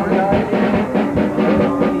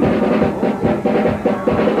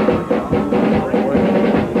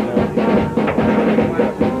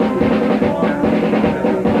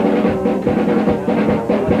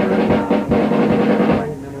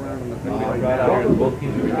 Both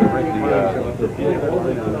teams are going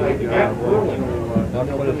to break the not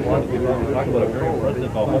quite as long as we talked about. A very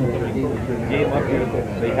impressive home game up here.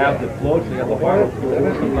 They have the floats, they have the wireless.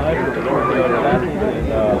 Sometimes with the last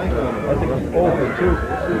season, Essex was 0 for 2.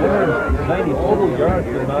 190 total yards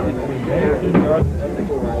for the Mounties, 19 yards.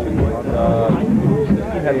 The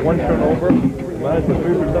team had one turnover. The Mounties were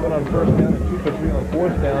 3 for 7 on first down and 2 for 3 on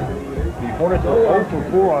fourth down. The Hornets were 0 for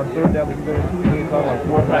 4 on third down. They committed 2 time on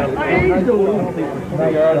fourth down.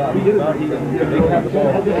 20 yards. The Mounties, they had the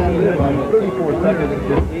ball 54 seconds and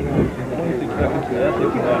just 26 seconds to Essex.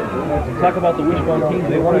 Talk about the wishbone team.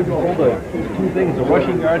 They want to control the two things: the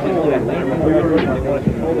rushing yards. They want to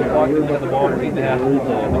control the clock. They want the ball for 8.5 minutes.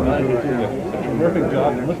 The Mounties doing a terrific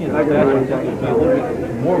job. And looking at the stats, it's a little bit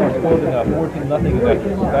more of a score than 14-0.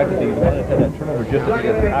 The fact that the Mounties had that turnover just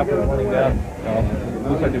after running down.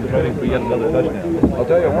 Looks like they were fighting for yet another touchdown. I'll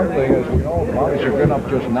tell you one thing, as we know, the Mounties have been up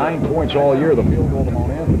just 9 points all year. The field goal to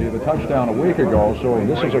Mount Anthony, the touchdown a week ago. So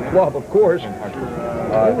this is a club, of course.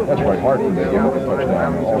 That's right, Hartford, they gave up a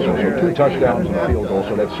touchdown also. So 2 touchdowns and a field goal,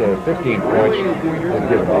 so that's 15 points they've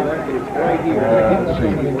given up. Let's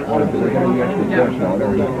see, we're getting the extra points now. There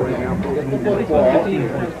we go.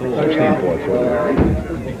 16 points.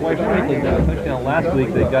 Quite frankly, the touchdown last week,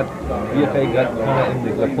 they got, VFA got kind of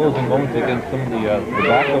in the closing moments against some of the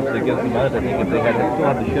backups against the Mounties. I think if they had still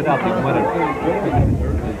had the shutout, they might have.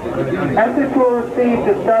 Essex will receive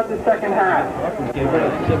to start the second half.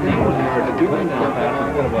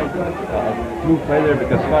 Smooth play there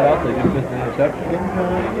because Scott Outley just missed an interception.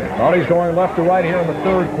 Mounties going left to right here in the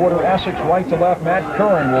third quarter. Essex right to left. Matt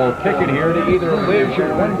Curran will kick it here to either Liz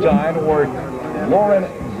Quintine or Lauren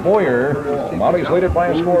Boyer. Mounties lead it by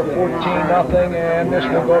a score of 14-0, and this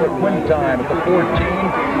will go to Quintine at the 14,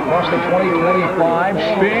 across the 20-25,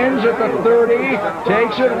 spins at the 30,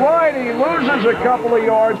 takes it right, he loses a couple of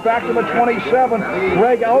yards, back to the 27,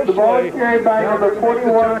 Greg Ousley. The ball is carried by number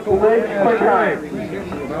 41, Liz Quintine.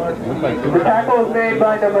 The tackle is made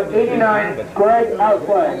by number 89, Greg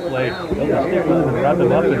Ousley. Wrap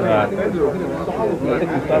them up and I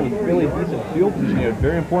think we thought it was really decent field position here.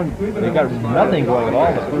 Very important. They got nothing going at all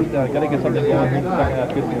in the first down. Got to get something going in the second half.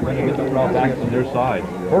 Get the crowd back on their side.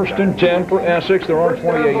 First and 10 for Essex. They're on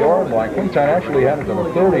 28-yard line. Quintine actually had it to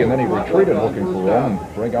the 30, and then he retreated looking for them.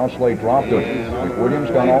 Greg Ousley dropped it. Williams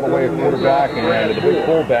gone all the way at quarterback, and the big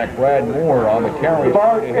fullback, Brad Moore, on the carry. The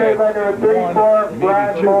ball is carried by number 34,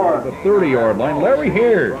 Brad Moore. The 30-yard line. Larry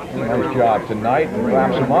here. Nice job tonight.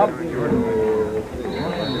 Wraps him up.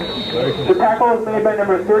 The tackle is made by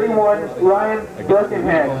number 31, Ryan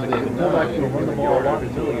Birkenhead. The fullback will run the ball around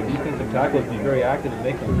until the defensive tackle be very active and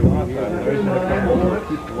make some shots. Larry's going to come over.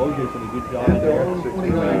 Keith Lozier did a good job there.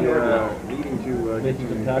 Making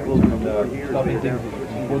some tackles and stopping things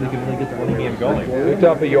before they can really get the running game going. Picked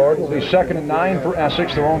up a yard. It'll be 2nd and 9 for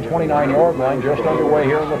Essex. Their own 29-yard line just underway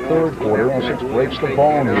here in the third quarter. Essex breaks the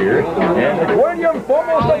bone here. And McWilliam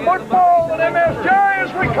fumbles the football, and MSJ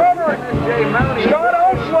is recovered. Scott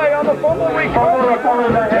Ousley on the fumble recovery.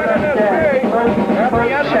 MSJ at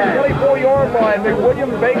the Essex 24-yard line.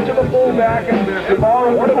 McWilliam baked to the fullback, and The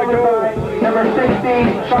ball is wanted to recovered by go. number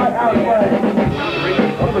 16, Scott Ousley.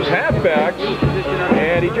 One of his halfbacks,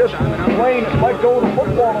 and he just plain let go of the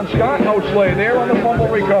football, and Scott Ousley there on the fumble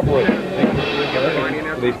recovery.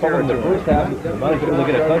 They fumbled in the first half. The Mounties able to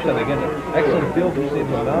get a touchdown again. Excellent field position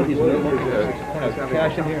for the Mounties. They're able to kind of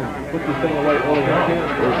cash in here and put this thing away early on.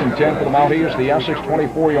 First and 10 for the Mounties, the Essex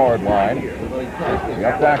 24-yard line. The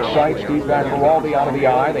up-back sight, Steve Beraldi out of the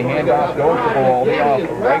eye. The handoff goes to Beraldi off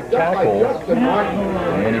right tackle.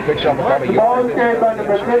 And he picks up about a The ball is carried by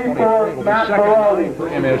number 34, Matt Beraldi. for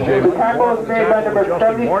MSJ. The tackle is made by number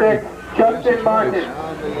 76, Justin Martin.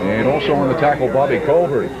 And also on the tackle, Bobby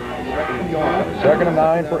Colbert. 2nd and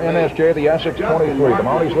 9 for MSJ, the Essex 23. The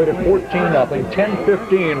Mounties lead at 14-0,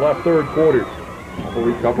 10:15 left third quarter.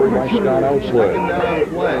 Recovery by Scott Outsley.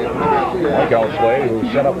 Mike Outsley, who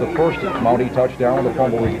set up the first Mountie touchdown with a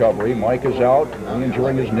fumble recovery. Mike is out,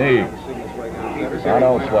 injuring his knee. Scott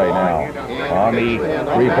Outsley now on the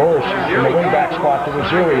reverse in the wingback spot to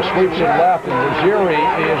Rosieri. Sweeps it left, and Rosieri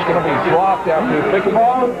is going to be dropped after picking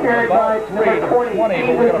up about 3 to 20, but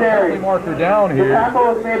we're going to penalty marker down here.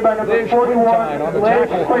 There's Quintine on the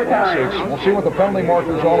tackle for Essex. We'll see what the penalty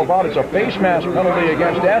marker is all about. It's a face mask penalty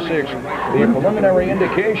against Essex. The preliminary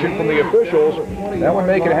indication from the officials, that would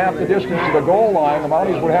make it half the distance to the goal line. The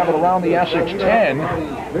Mounties would have it around the Essex 10. A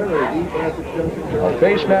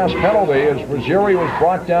face mask penalty as Rosieri was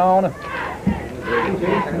brought down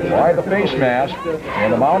by the face mask,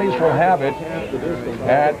 and the Mounties will have it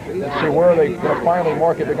at, let's see, where are they going to finally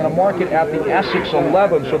mark it? They're going to mark it at the Essex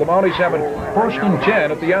 11, so the Mounties have it 1st and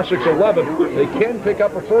 10 at the Essex 11. They can pick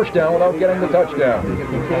up a first down without getting the touchdown.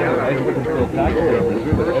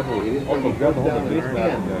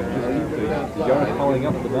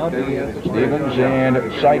 Stevens and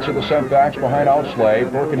Seitz are the setbacks behind Outsley.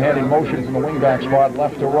 Birkenhead in motion from the wingback spot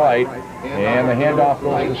left to right. And the handoff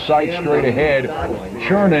goes to Seitz straight ahead,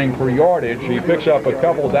 churning for yardage. He picks up a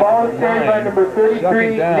couple down the line.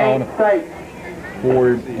 Second down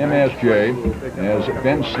for MSJ as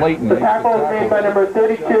Ben Slayton. The tackle is made by number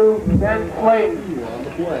 32, Ben Slayton.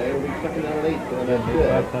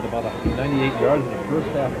 Had about 98 yards in the first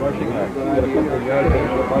half rushing. Got a couple of yards,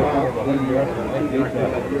 100 yards for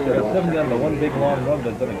 98. Got 70 on the one big long run.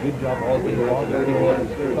 That's done a good job all day long.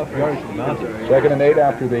 Tough yards for Mounties. 2nd and 8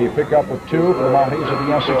 after the pickup of 2 for the Mounties at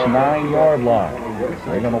the Essex 9-yard line.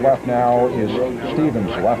 Right on the left now is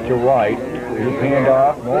Stevens, left to right. Here's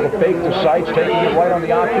handoff. All the fake to Seitz, taking it right on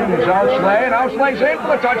the option is Outsley, and Outsley's in for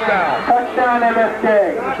the touchdown. Touchdown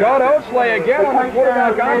MSJ. Scott Outsley again on the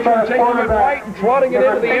quarterback option, taking it right and trotting it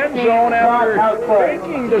into the end zone after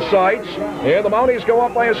faking to Seitz. And the Mounties go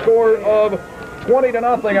up by a score of 20 to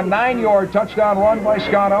nothing, a 9-yard touchdown run by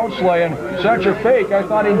Scott Outsley, and such a fake, I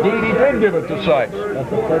thought indeed he did give it to Seitz. That's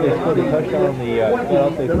the play they scored a touchdown on the,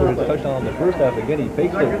 Outsley scored a touchdown on the first half. Again, he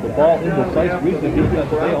fakes the ball into Seitz, reaches the defense,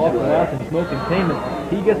 they off the route and smoke containment.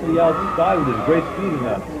 He gets to the outside with his great speed, and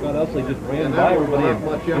Scott Outsley just ran by everybody and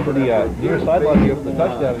into the near sideline here for the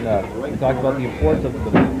touchdown. And we talked about the importance of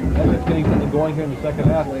getting something going here in the second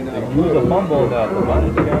half. They lose a fumble, and the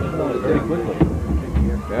Mounties catch it very quickly.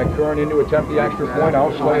 Matt Kern in to attempt the extra point.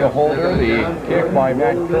 Outsley a holder. The kick by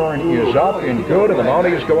Matt Kern is up and good, and the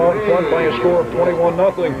Mounties go out in front by a score of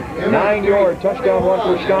 21-0. 9-yard touchdown run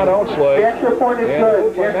for Scott Outsley. The extra point is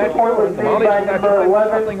good. The extra point was made by number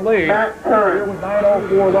 11, lead. Matt Kern. With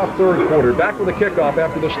 9:04 left third quarter. Back with the kickoff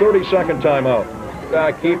after this 32nd timeout.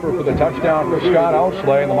 Keeper for the touchdown for Scott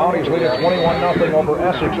Outsley, and the Mounties lead at 21-0 over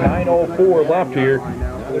Essex. 9:04 left here.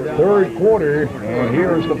 Third quarter, and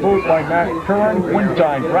here's the boot by Matt Kern.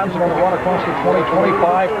 Quintine grabs it on the run across the 20,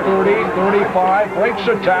 25, 30, 35, breaks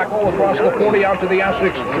a tackle across the 40 out to the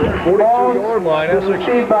Essex 42-yard line.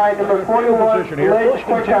 Essex by number 41, position here. First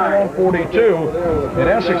and 10 on 42, and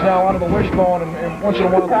Essex now onto the wishbone, and once in a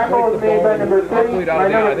while they break the ball and complete out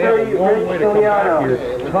of the eye. They have a long way to come back here.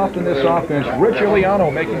 Tough in this offense. Rich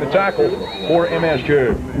Iliano making the tackle for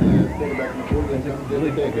MSJ.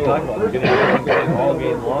 Really good talk about getting all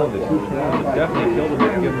game long. The two teams definitely killed them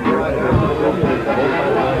and given them the right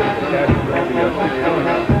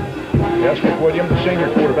Yes, McWilliam, the senior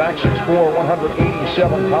quarterback, 6'4",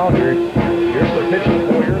 187-pounder. Here's the pitch to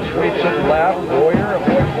Boyer, sweeps it left. Boyer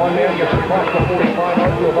avoids one man, gets across the 45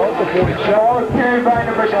 out to about the 47. Ball is carried by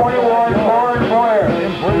number 21, Lauren Boyer.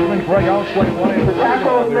 In Brisbane, Greg Outsley playing. The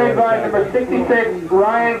tackle is made by number 66,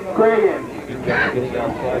 Ryan Gragan. Getting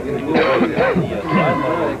outside,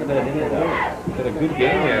 got a good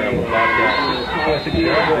game there about 6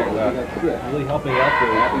 yards really helping out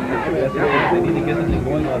there. They need to get something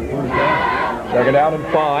going on third down. Second down and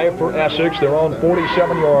 5 for Essex. They're on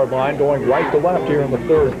 47-yard line, going right to left here in the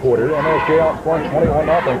third quarter. MSJ out front,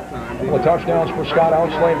 21-0. The touchdowns for Scott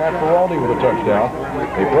Outsley, Matt Feraldi with a touchdown.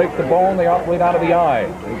 They break the bone, they operate out of the eye.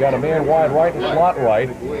 They got a man wide right and slot right.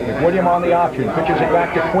 McWilliam on the option, pitches it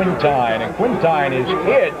back to Quintine, and Quintine is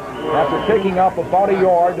hit after picking up about a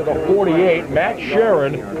yard to the 48. Matt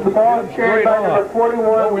Sharon, the ball is carried by number 41,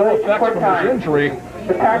 no real effects from his injury.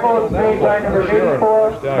 The tackle is made by number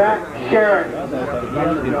 84, Matt Sharon. He's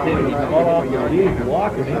caught off the lead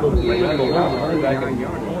block and able to run the running back and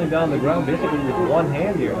pulling down the ground basically with one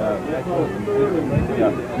hand here. We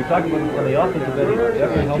talked about on the offensive end, it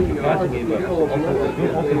definitely helps the passing game, but also the good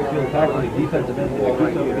offensive field tackling, defensive end,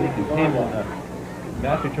 getting containment.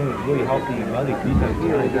 master turn has really helped the Mountie defense.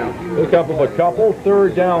 Pick up of a couple,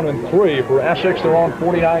 3rd down and 3 for Essex. They're on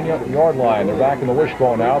 49-yard line. They're back in the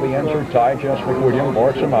wishbone now. The ends are tied. Jess McWilliam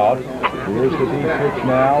marks them out. Here's the deep pitch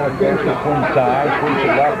now. It goes to Quinton. Sweeps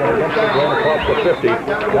it left and against the grain across the 50.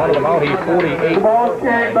 Down to the Mountie 48. The ball is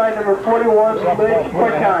carried by number 41, Blake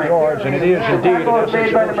Quinton. Yards, and it is indeed an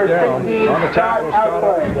Essex first down on the tackle. Scott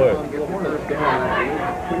Outplay.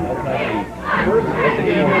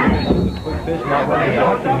 Quick pitch, not running the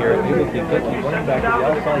option here. He looks at the running back to the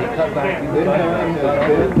outside. He cut back inside.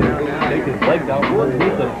 Take his leg down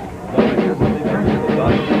underneath him.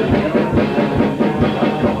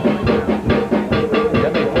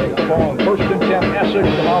 Then they take the ball on 1st and 10. Essex,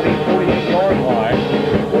 the Mountie 48-yard line.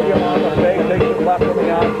 William on the fake, takes it left from the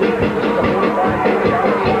outside. This is the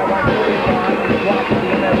 45-yard line. Drops to the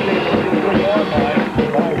MSJ 43-yard line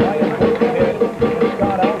by Ryan Burkhead and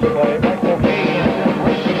Scott Outplay. Michael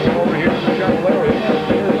Hayes over here from John Larry.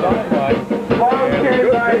 Ball is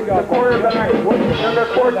carried by the quarterback, number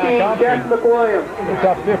 14, Jeff McWilliam. It's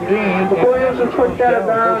up 15. McWilliams was pushed out of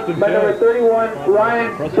bounds by number 31, Ryan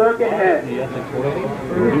Birkenhead. Doing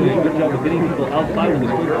a good job of getting people outside with the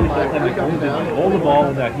quick push. That time McWilliams hold the ball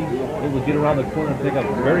and that he's able to get around the corner and pick up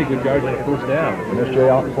very good yards on a 1st down. MSJ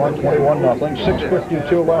out in front, 21-0.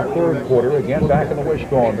 6:52 left, 3rd quarter. Again back in the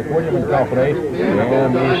wishbone. McWilliam and company.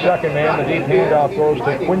 And the second man, the deep handoff goes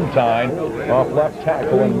to Quinton off left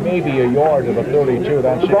tackle and maybe a yard to the 32.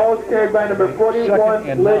 That's the ball is carried by number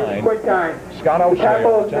 41, Liz Quinton. Scott The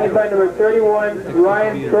tackle is made by number 31,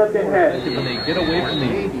 Ryan Birkenhead. When they get away from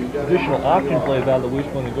the traditional option plays out of the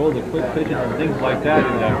wishbone and go to the quick pitches and things like that,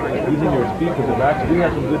 and using their speed, because the backs do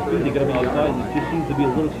have some good speed to get them outside. It just seems to be a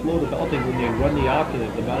little slow developing when they run the option.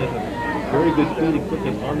 The Mounties have very good speed and quick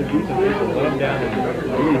on the defense, people let them down and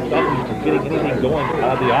really stop them from getting anything going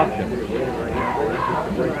out of the option.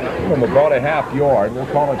 From about a half yard, we'll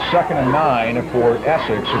call it 2nd and 9 for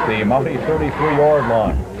Essex at the Mountie 33-yard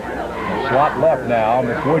line. Slot left now,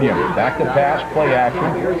 McWilliam. Back to pass, play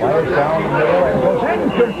action. Fires down the middle and goes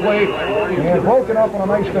incomplete. And broken up on a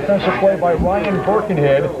nice defensive play by Ryan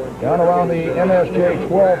Birkenhead down around the MSJ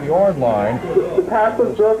 12-yard line. The pass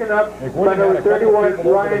was broken up by number 31,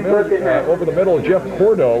 Ryan Birkenhead. Over the middle, Jeff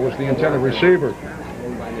Cordo was the intended receiver.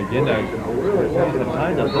 Again, the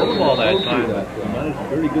time to throw the ball that time. The Mounties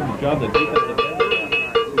did a very good job. The defensive end.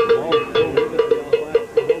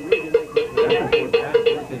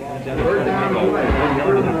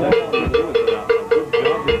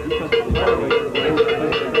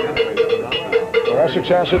 Essex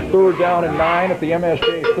has it 3rd down and 9 at the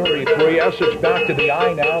MSJ 33. Essex back to the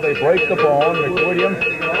eye now. They break the ball. McWilliam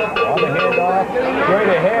on the handoff. Straight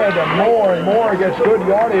ahead, and more gets good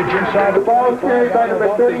yardage inside the ball. Carried by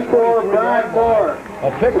number 34, Brad Moore. A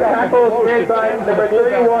pickup tackle made by number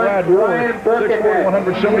 31, Ryan Birkenhead.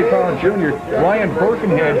 170-pound junior Ryan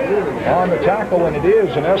Birkenhead on the tackle, and it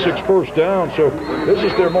is an Essex 1st down. So this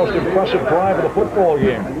is their most impressive drive of the football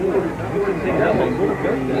game.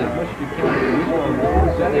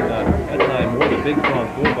 That time, more the big strong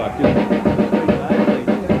quarterback.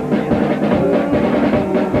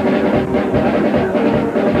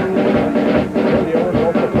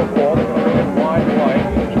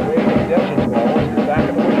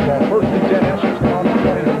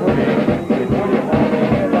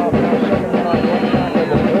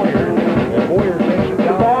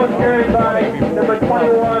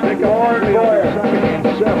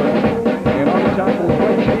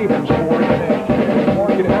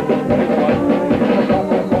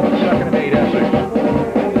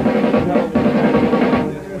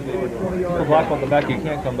 On the back, you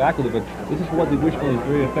can't come back with it, but this is what the wishbone is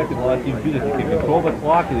very effective. A lot of teams do this. They can control the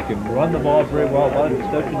clock, they can run the ball very well, a lot of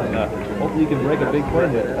deception, and hopefully you can break a big play.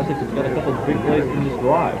 Essex has got a couple of big plays in this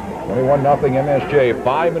drive. 21-0 MSJ,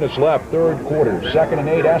 5 minutes left, 3rd quarter, 2nd and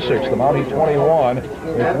 8 Essex, the Mountie 21.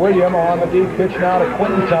 McWilliam on the deep pitch now to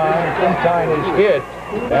Quinton. Quinton is hit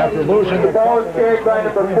after losing the ball is carried by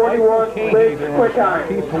number 41, Blake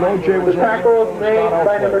Quinton. The tackle is made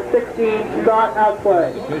by number 16, Scott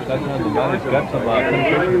Outplay. That's when the Mounties got some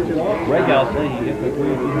penetration. Greg Outplay, he hit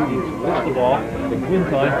McWilliam, he switched the ball to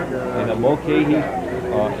Quinton, and Mulcahy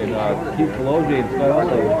and Keith Peloge and Scott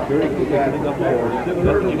Outplay very quickly coming up the board. That's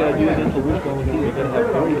what you got to do against the wishbone. You're going to have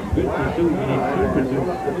very good pursuit. You need true pursuit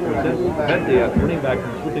to prevent the running back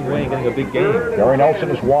from slipping away and getting a big gain. Gary Nelson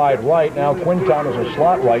is wide right. Now Quinton is a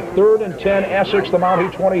slot right. 3rd and 10, Essex, the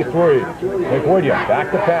Mountie 23. McWilliam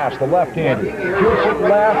back to pass, the left-handed. Shoots it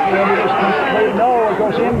left, and it is complete. No, it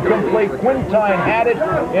goes incomplete. Quinton had it,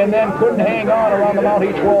 and then couldn't hang on around the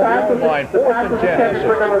Mountie 12 line. 4th and 10, Essex.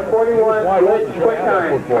 For number 41, Blake Quinton.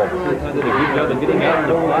 football. Did a good job of getting out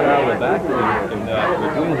the flat out of the back and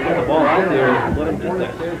McWilliams put the ball out there and let him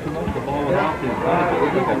just clear too much. The ball was off his back. It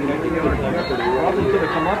looked like a probably could have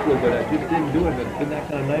come up with, but just didn't do it. But been that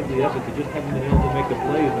kind of night for the Essex. They just haven't been able to make the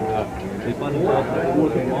plays, and they find themselves in the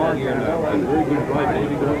 4th and long here, and a very good drive,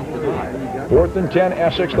 maybe going for the 4th and 10,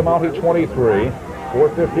 Essex, the Mountie 23.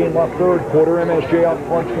 4:15 left, third quarter. MSJ up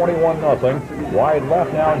front, 21-0. Wide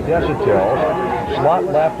left now, Desitels. Slot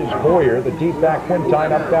left is Boyer. The deep back,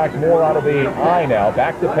 Quintine. Up back, Moore out of the eye now.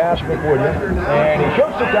 Back to pass, McWilliams. And he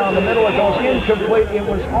shoots it down the middle. It goes incomplete. It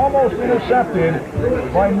was almost intercepted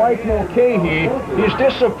by Mike Mulcahy. He's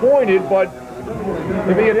disappointed, but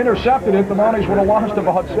if he had intercepted it, the Mounties would have lost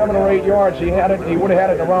about 7 or 8 yards. He would have had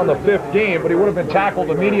it around the 15, but he would have been tackled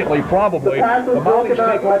immediately, probably. The Mounties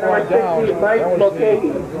take over on downs. That was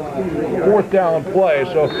the 4th down play,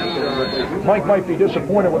 so Mike might be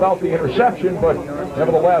disappointed without the interception, but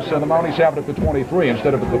nevertheless, the Mounties have it at the 23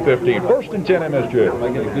 instead of at the 15. 1st and 10, MSJ.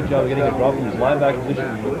 Mike did a good job of getting a drop in his linebacker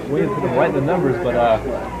position. Williams put him right in the numbers, but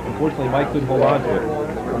unfortunately, Mike couldn't hold on to it.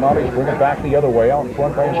 The Mounties bring it back the other way, out in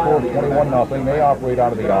front by a score of 21-0. They operate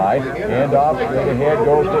out of the eye. Hand off, straight ahead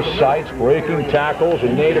goes to Seitz, breaking tackles,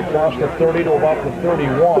 and Nate across the 30 to about the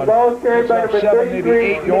 31. The ball is carried by number 7, maybe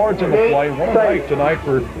 8 yards in the play. What a night tonight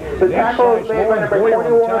for the tackle is made by number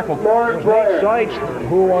 21, Lawrence Nate Seitz,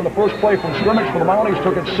 who on the first play from scrimmage for the Mounties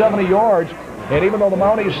took it 70 yards. And even though the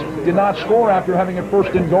Mounties did not score after having it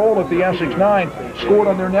 1st and goal at the Essex 9, scored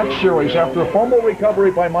on their next series after a fumble recovery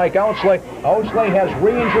by Mike Outsley. Outsley has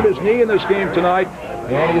re-injured his knee in this game tonight,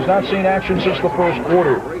 and he has not seen action since the 1st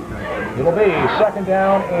quarter. It'll be 2nd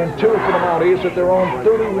down and 2 for the Mounties at their own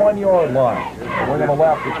 31-yard line. Wing on the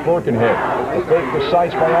left, it's Birkenhead. The fake to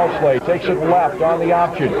Seitz by Outsley. Takes it left on the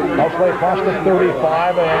option. Outsley across the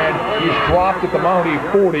 35, and he's dropped at the Mountie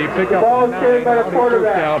 40. Pick up ball carried by the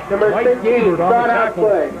quarterback, number 16, on the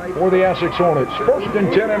tackle for the Essex Hornets. 1st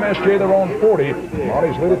and 10, MSJ, their own 40.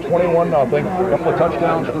 Mounties lead at 21-0. A couple of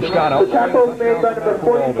touchdowns for Scott Outsley. The tackle is made by number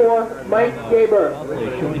 44, Mike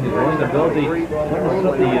Gaber. Showing his running ability.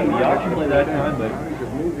 The option play that time, but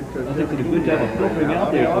I think he did a good job of filtering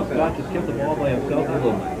out there, so Scott just kept the ball by himself,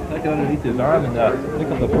 able to tuck it underneath his arm and pick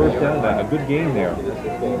up the 1st down. A good game there.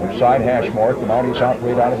 Side hash mark, the Mounties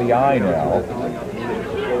operate out of the eye now.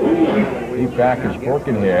 Deep back is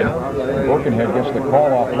Birkenhead. Birkenhead gets the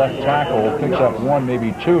call off left tackle, picks up 1,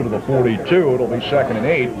 maybe 2 to the 42. It'll be 2nd and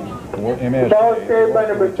 8 for MSJ. The ball is carried by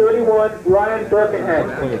number 31, Ryan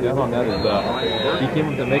Birkenhead. Putting down on that is he came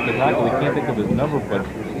up to make the tackle. He can't think of his number, but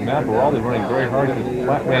Matt Baraldi running very hard. His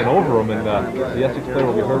flat ran over him, and the Essex player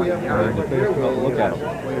will be hurt. And the players come out to look at him.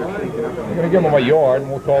 We're going to give him a yard, and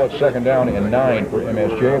we'll call it 2nd down and 9 for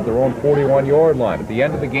MSJ at their own 41-yard line. At the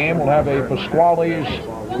end of the game, we'll have a Pasquale's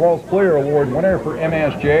 12th Player Award winner for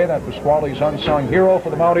MSJ. That Pasquale's unsung hero for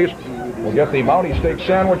the Mounties. We'll get the Mountie steak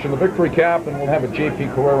sandwich and the victory cap, and we'll have a J.P.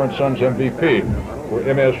 Carrera & Sons MVP for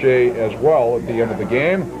MSJ as well at the end of the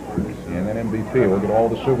game. And then MVP will get all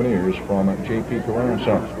the souvenirs from J.P. Carrera &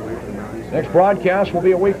 Sons. Next broadcast will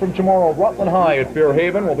be a week from tomorrow. Rutland High at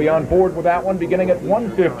Fairhaven. We'll be on board with that one beginning at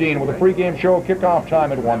 1:15 with a pregame show kickoff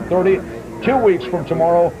time at 1:30. 2 weeks from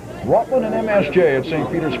tomorrow, Rutland and MSJ at St.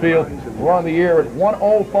 Peter's Field. We're on the air at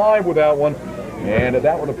 1:05 with that one. And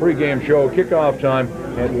that was a pregame show kickoff time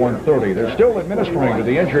at 1:30. They're still administering to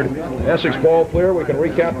the injured Essex ball player. We can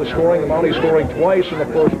recap the scoring. The Mounties scoring twice in the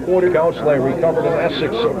 1st quarter. Outsley recovered an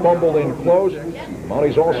Essex fumble in close.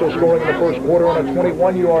 Mounties also scoring in the 1st quarter on a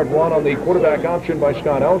 21-yard run on the quarterback option by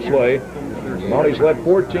Scott Outsley. Mounties led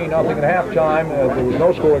 14-0 at halftime. There was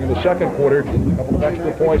no scoring in the 2nd quarter. A couple of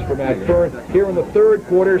extra points for Matt Kern. Here in the 3rd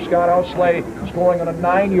quarter, Scott Outsley scoring on a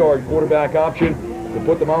 9-yard quarterback option to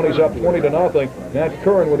put the Mounties up 20-0. Matt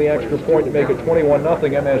Curran with the extra point to make it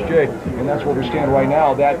 21-0 MSJ, and that's where we stand right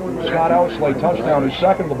now. That Scott Outsley touchdown is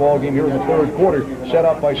 2nd of the ball game here in the 3rd quarter, set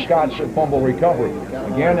up by Scott's fumble recovery.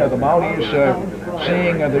 Again, the Mounties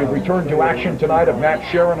seeing the return to action tonight of Matt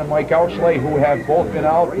Sharon and Mike Outsley, who have both been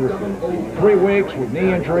out for 3 weeks with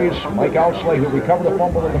knee injuries. Mike Outsley, who recovered a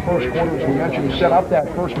fumble in the 1st quarter, as we mentioned, set up that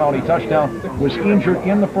first Mountie touchdown, was injured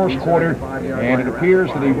in the 1st quarter, and it appears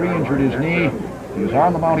that he re-injured his knee. He's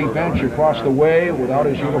on the Mountie bench across the way without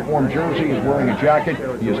his uniform jersey. He's wearing a jacket.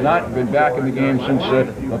 He has not been back in the game since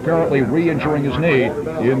apparently re-injuring his knee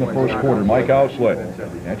in the 1st quarter. Mike Outsley.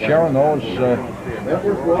 And Sharon, though, is still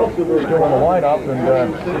in the lineup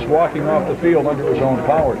and just walking off the field under his own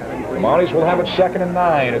power. The Mounties will have it 2nd and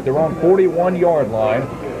 9 at their own 41-yard line.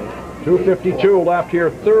 2:52 left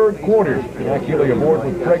here, 3rd quarter. Jack Healy aboard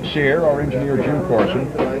with Craig Sear, our engineer Jim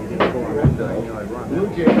Carson.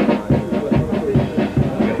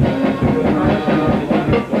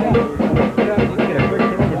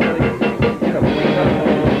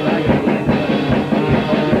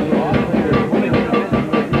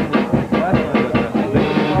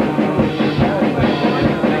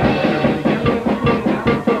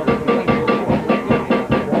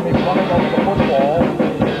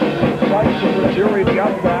 trade the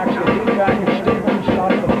outbacks. The feedback is Stevens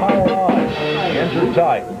out of the power line. Ends are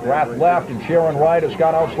tight. Graff left and Sharon Wright has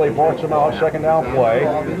got out. Slade barks him out. Second down play.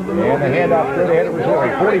 And the handoff straight ahead of Missouri.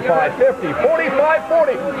 45-50,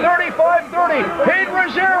 45-40, 35-30. Pete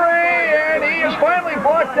Rosieri, and he is finally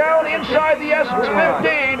brought down inside the Essex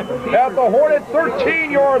 15 at the Hornet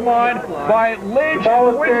 13-yard line by Lidge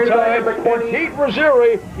and Wingtime. And Pete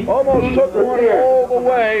Rosieri almost took one all the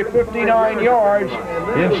way, 59 yards.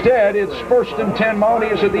 Instead, it's first and 10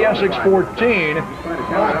 Mounties at the Essex 14. Just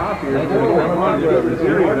kind of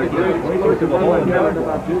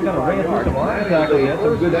ran through some line tackles. He had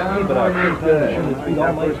some good speed, but I couldn't shoot his feet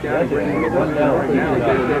all night. Run down.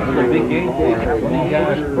 A big game changer.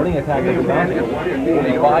 Running attack at the boundary.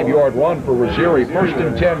 45-yard run for Rosieri. First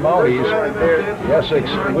and 10 Mounties. The Essex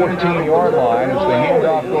 14-yard line as the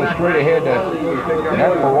handoff goes straight ahead to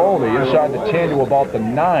Matt Baraldi inside the 10 to about the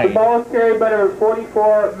 9. The ball is carried by number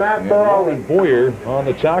 44, Matt Baraldi. Boyer on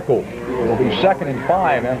the tackle. It'll be 2nd and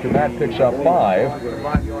 5 after Matt picks up 5.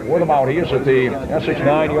 For the Mounties at the Essex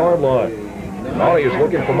 9-yard line. Mountie is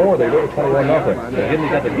looking for more. They go to 21-0. Again, they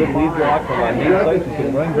got the good lead block from Nate Sites, who's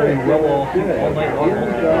been running very well all night long.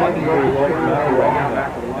 Blocking very well from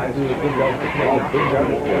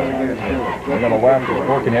And on the left is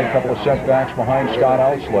Birkenhead, a couple of setbacks behind Scott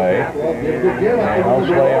Outsley. And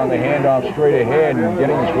Outsley on the handoff straight ahead and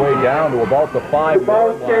getting his way down to about the 5. The ball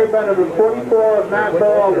is carried by number 44, Matt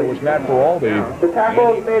Baraldi. It was Matt Baraldi. The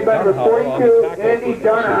tackle is made by number 42, Andy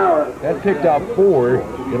Dunhauer. That picked up 4.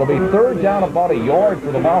 It'll be third down about a yard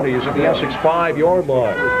for the Mounties at the Essex 5-yard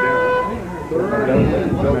line.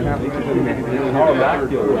 Power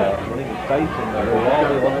backfield. I think Sites and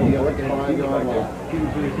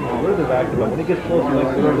but when he gets close, he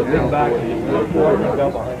likes to go to the big back and just forward and go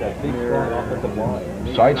behind that big, strong offensive line.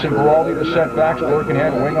 Sites and Baraldi the setbacks.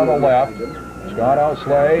 Birkenhead wing on the left. Scott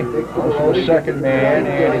Outsley goes to the second man,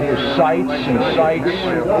 and it is Sites and Sites.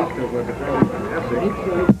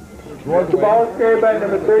 The ball is carried by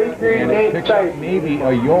number 33, Nate Sites. Maybe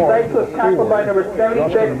a yard. Sites was tackled by number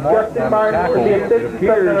 76, Justin Martin, with the assistance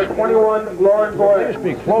of number 21, Lauren Boyer. Just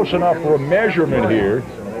be close enough for a measurement here.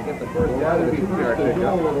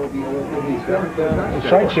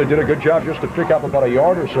 Sites did a good job just to pick up about a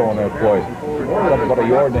yard or so on that play. Up about a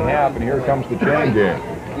yard and a half, and here comes the chain game.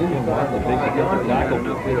 The big defensive tackle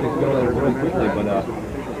just going there really quickly, but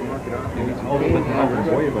it's always been Howard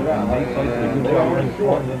Boyer, but Nate Sites did a good job running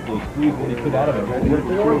front and to squeeze what he could out of it.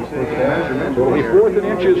 So it'll be 4th and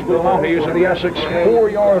inches for the Mounties at the Essex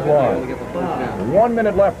 4-yard line. 1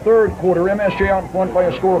 minute left, third quarter. MSJ out in front by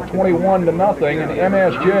a score of 21-0, and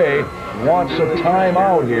MSJ wants a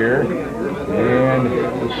timeout here. And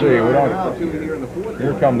let's see,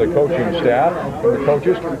 here come the coaching staff, the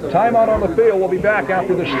coaches. Timeout on the field. We'll be back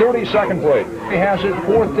after this 30-second break. He has it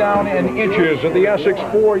 4th down and inches at the Essex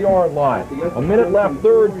 4-yard line. A minute left,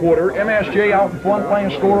 third quarter. MSJ out in front by a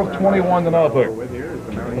score of 21-0.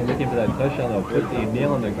 Looking for that touchdown, they'll put the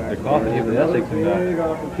nail in the coffin here for Essex, and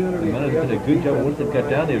the Miners did a good job. Once they got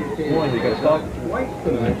down there scoring, they got stopped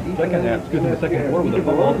in the second quarter with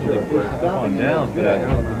the ball, so they pushed stuff on down. But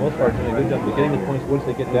for the most part, doing a good job of getting the points once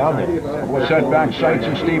they get down there. We'll set back Sites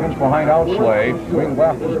and Stevens behind Outsley. Wing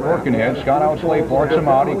left is Birkenhead. Scott Outsley barks him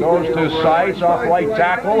out. He goes to Sites, off right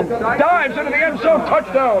tackle. Dives into the end zone.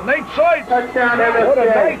 Touchdown, Nate Sites. Touchdown, What a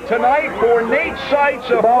MSJ. night tonight for Nate Sites.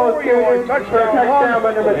 A Ball is 4-yard carried for a touchdown touchdown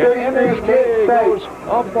by run. number And 33, MSJ Nate goes Sites.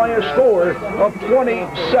 up by a score of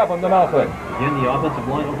 27-0. Again, the offensive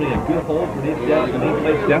line opening a good hole for Nate Sites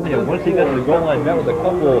down there. Once he got to the goal line, met with a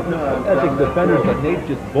couple of Essex defenders, but Nate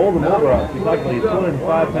just bowled him over. He's like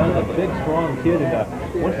 205 pounds, a big, strong kid,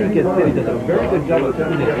 and once he gets hit, he does a very good job of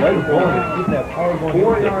keeping his legs going and keeping that power going.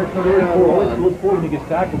 4 yards, 34, goes forward when he gets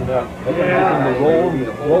tackled, and that's going to make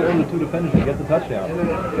him roll over the 2 defenders to get the touchdown.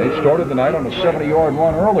 They started the night on a 70-yard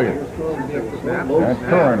run earlier. And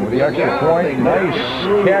Curran with the extra point. Nice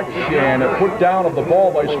catch and a put down of the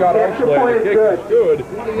ball by Scott Outsley. The kick is good.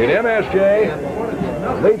 And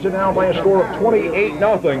MSJ leads it now by a score of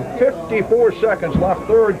 28-0. 54 seconds left,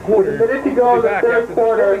 third quarter. Minute to go in the third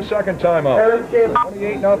quarter. 30-second timeout.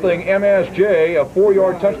 28-0 MSJ. A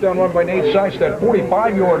 4-yard touchdown run by Nate Sites. That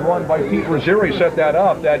 45-yard run by Pete Rosieri set that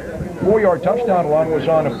up. That 4-yard touchdown run was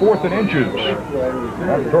on a 4th and inches.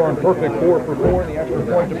 That Curran perfect 4 for 4 in the extra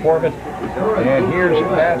point department. And here's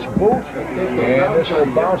Matt's boot. And this will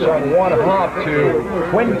bounce on one hop to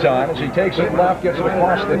Quinton as he takes it left, gets it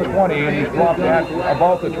across the 20, and he's dropped at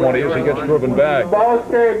about the 20 as he gets driven back. Ball is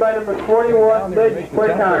carried by number 21, Lidge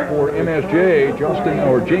Quinton. For MSJ,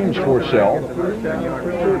 James Corsell.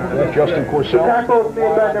 That's Justin The Corsell. tackle is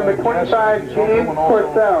made by number 25, James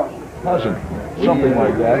Corsell. Cousin. something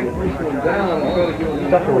like that.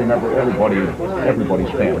 Tough to remember everybody's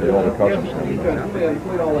family, all the cousins.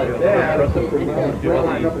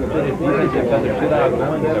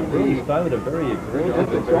 Started a very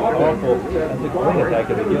aggressive, powerful spring attack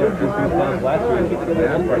at the game. Last year,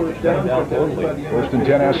 First and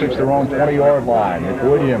 10, Essex, their own 20-yard line.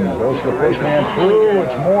 McWilliams goes to the first man through.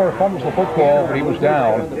 It's Moore, fumbles the football, but he was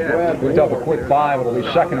down. Picked up a quick 5. It'll be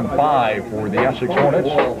 2nd and 5 for the Essex Hornets.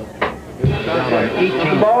 Down on 18.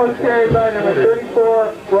 The ball is carried by number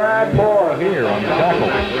 34, Brad Moore. Here on the tackle.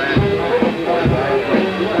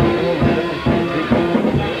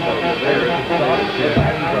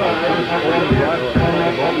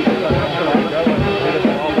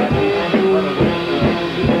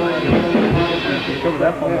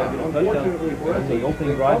 That's the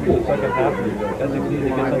opening drive for the second half. Essex needed to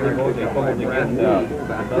get something going. They fumbled again. There's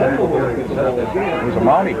a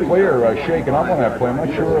Mountie clear shaking up on that play. I'm not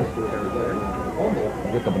sure.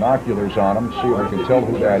 I'll get the binoculars on him, see if we can tell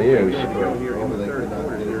who that is.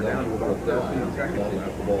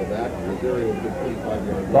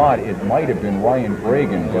 Thought it might have been Ryan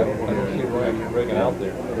Reagan, but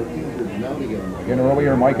again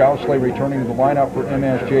earlier, Mike Ousley returning to the lineup for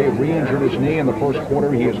MSJ, re-injured his knee in the first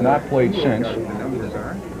quarter. He has not played since.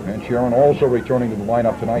 And Sharon also returning to the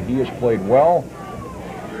lineup tonight. He has played well.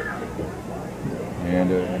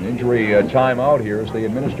 And an injury timeout here as they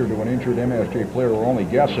administer to an injured MSJ player. We're only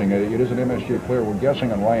guessing. It is an MSJ player. We're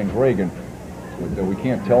guessing on Ryan Reagan. But we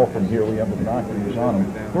can't tell from here. We have the binoculars on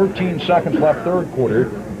him. 13 seconds left, third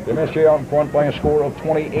quarter. MSJ out in front by a score of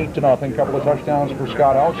 28-0. Couple of touchdowns for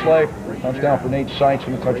Scott Ousley. Touchdown for Nate Seitz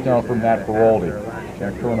and a touchdown for Matt Feraldi.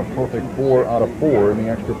 Jack Curran a perfect 4 out of 4 in the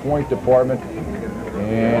extra point department.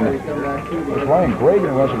 And Ryan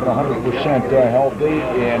Gregan wasn't 100% healthy,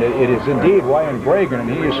 and it is indeed Ryan Gregan, and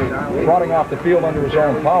he is trotting off the field under his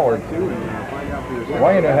own power.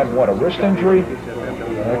 Ryan had what, a wrist injury?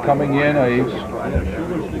 Coming in, he's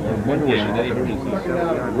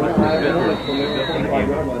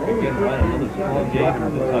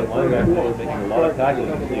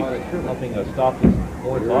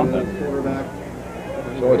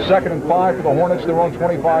So it's 2nd and 5 for the Hornets, their own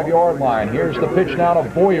 25-yard line. Here's the pitch now to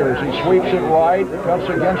Boyers. He sweeps it right, cuts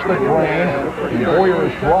against the grain, and Boyer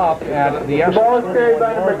is dropped at the Essex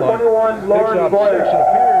 31-yard line. Picks up 6, it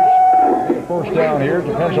appears. First down here,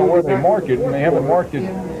 depends on where they mark it, and they haven't marked it,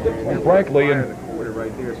 quite frankly, and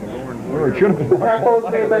where it should have been on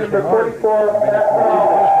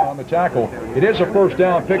the tackle. It is a first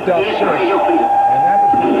down, picked up 6, and that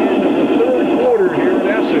is the end of the third quarter here at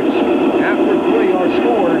Essex. After 3 are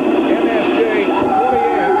scored, MSJ 28,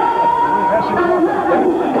 Essex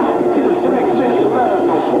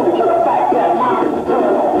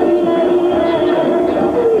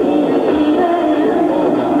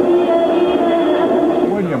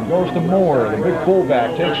goes to Moore, the big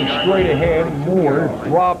fullback, takes it straight ahead. Moore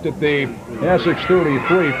dropped at the Essex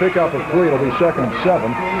 33, pick up a 3, it'll be 2nd and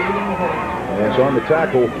 7. As on the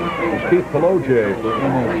tackle is Keith Peloge for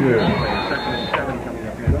MSJ.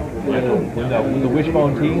 When the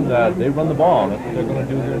Wishbone team, they run the ball. That's what they're going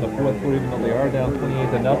to do here in the fourth quarter, even though they are down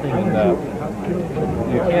 28-0.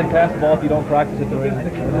 And you can't pass the ball if you don't practice it during the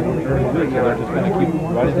week. So they're just going to keep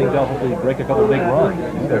writing things out until they break a couple big runs.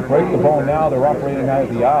 They break the ball now. They're operating out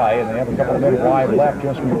of the eye, and they have a couple of men wide left.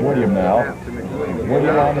 Just McWilliam now.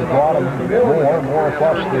 William on the bottom. Moore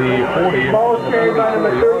across the 40. Ball carried by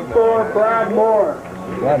number 34, Brad Moore.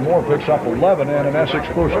 Brad Moore picks up 11 and an Essex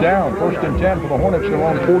first down. 1st and 10 for the Hornets, their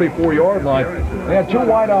own 44-yard line. They had 2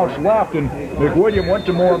 wideouts left, and McWilliam went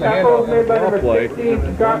to Moore on the handoff on the power play.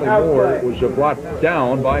 Bradley Moore was brought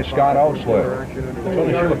down by Scott Ousley. They're trying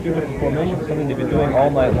to show a few different formations, something they've been doing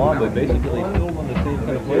all night long, but basically they still run the same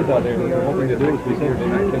kind of plays out there. What they're hoping to do is we say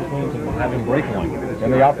maybe catch wings and have him break one.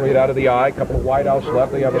 And they operate out of the eye. A couple of wideouts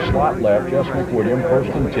left. They have a slot left. Just McWilliam,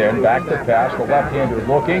 1st and 10. Back to pass. The left-hander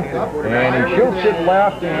looking, and he shoots it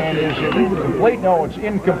left, and is it complete? No, it's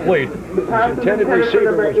incomplete. His intended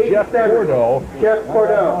receiver was Jeff Cordo.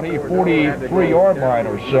 On the 43-yard line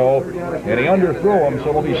or so, and he underthrew him, so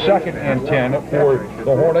it'll be 2nd and 10 for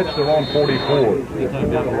the Hornets. They're on 44.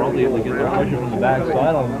 They're able to get the pressure from the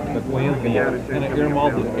backside on the Queens. The kind of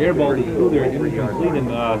airball they threw there incomplete, and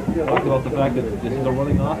talked about the fact that this is a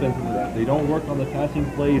running offense. They don't work on the passing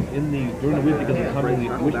plays during the week because it's something the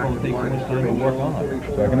Wishbone takes so much time to work on.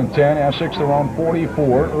 2nd and 10, Essex, they're on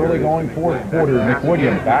 44. Early going fourth quarter.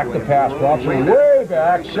 McWilliam back to pass, drops it way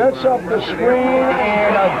back, sets up the screen,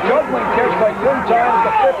 and a juggling catch by Quinton at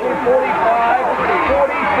the 50, 45,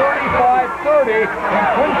 40, 35, 30. 30, and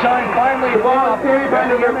Quintine finally Ball carried by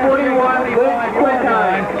number 41, Liz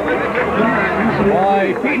Quintine.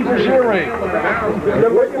 By Pete Brazieri.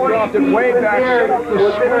 Number Dropped 20, it way Pete back, set up Brazieri the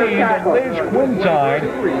was in her screen, and tackle. Liz Quintine.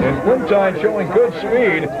 And Quintine showing good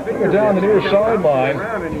speed. They're down the near sideline.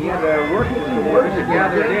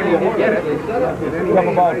 Up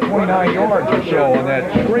about 29 yards or so on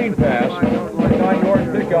that screen pass.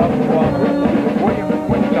 29-yard pickup from William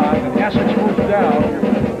Quintine, and Essex moves down.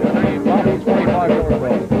 About 25-yard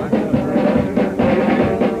line.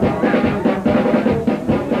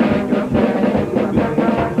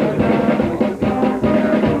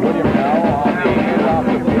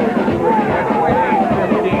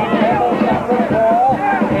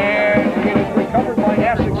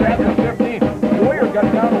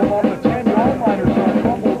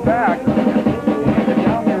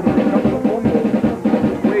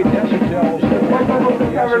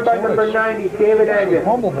 By number 90, David Agnew.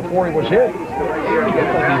 Fumble before he was hit. The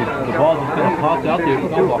ball just kind of popped out there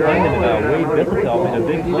behind him, and Wade Bitterfeld made a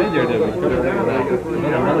big play there to recover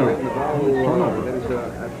another turnover.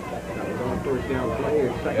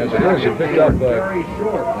 As it is, he picked up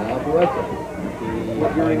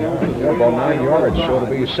about 9 yards, so it'll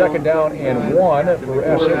be second down and 1 for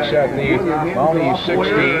Essex at the Mountie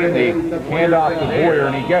 16. The handoff to Boyer,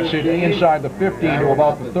 and he gets it inside the 15 to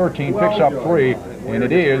about the 13, picks up 3. And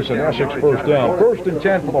it is an Essex first down. First and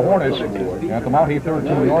 10 for the Hornets at the Mountie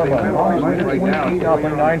 13-yard line.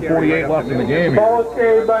 9:48 left in the game. Ball is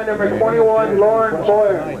carried by number 21, Lauren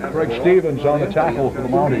Boyer. Greg Stevens on the tackle for the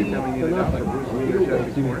Mountie.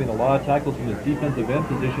 Stevens made a lot of tackles from his defensive end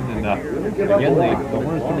position, and again, the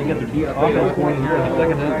Hornets trying to get their deep offense going here in the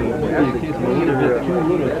second half. It will be a case of a little bit too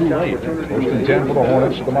little, too late. First and 10 for the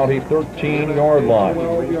Hornets at the Mountie 13-yard line.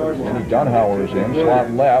 Andy Dunhauer's in,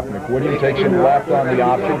 slot left. McWilliam takes him left on the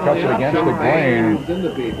option, cuts it against the grain.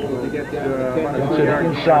 Gets it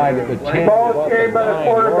inside the 10 Ball carried by the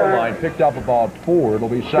quarterback. line. Picked up about 4. It'll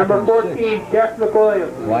be second Number and 14, Jeff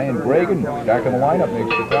McWilliams. Ryan Gragan back in the lineup,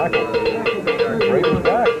 makes the tackle. Gragan's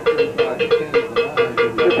back.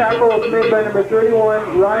 The tackle was made by number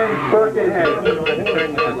 31, Ryan Birkenhead.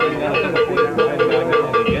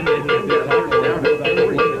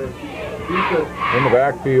 In the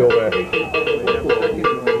backfield,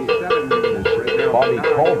 Bobby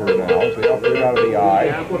Culver now as they upgrade out of the eye.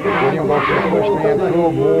 William goes to English man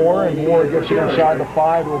through Moore, and Moore gets it inside the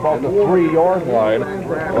 5 to about the 3-yard line.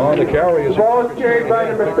 On the carry is Ball is carried by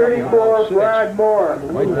number 34, Brad Moore.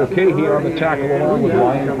 Mike Mulcahy on the tackle along with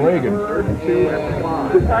Ryan Reagan.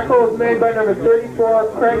 The tackle was made by number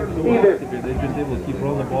 34, Craig Stevens. They're just able to keep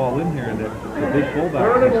rolling the ball in here, and the big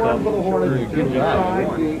fullbacks and stuff doing a good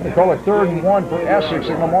job. They call it 3rd and 1 for Essex.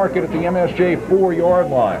 They're going to mark it at the MSJ 4-yard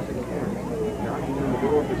line.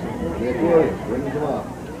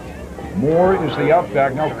 Moore is the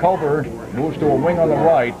upback. Now Culver moves to a wing on the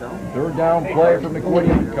right. 3rd down play for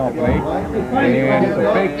McWilliam and company. And it's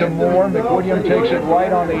a fake to Moore. McWilliam takes it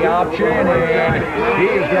right on the option, and he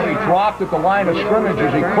is going to be dropped at the line of scrimmage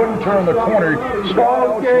as he couldn't turn the corner.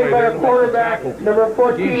 Ball is carried by the quarterback, number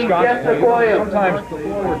 14, Jeff McWilliams. Sometimes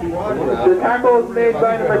The tackle was made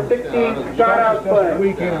by number 16, Scott Outplay.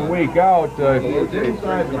 week in and week out, it's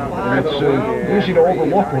easy to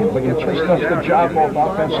overlook him, but he just does the job both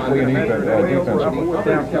offensively and defensively.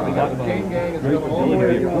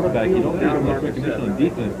 Quarterback, you don't have much recognition on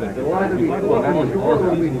defense, but you talk about all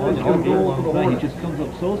season long, all game long play, he just comes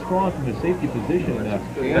up so strong from his safety position, and that's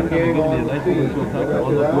going to give me a nice little tackle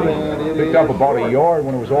on the wing. Picked up about a yard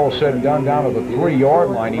when it was all said and done down to the 3-yard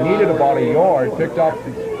line. He needed about a yard, picked up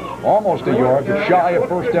almost a yard, but shy of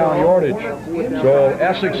first down yardage. So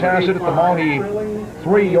Essex has it at the Mountie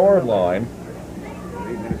 3-yard line.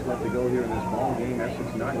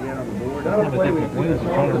 Sometimes I think McWilliams is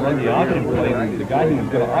trying to run the option play, and the guy who was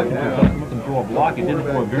going to option play come up and throw a block. He didn't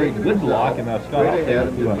throw a very good block, and Scott out there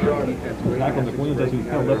to tackle McWilliams as he was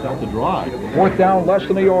kind of left out to dry. 4th down, less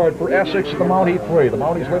than a yard for Essex at the Mountie 3. The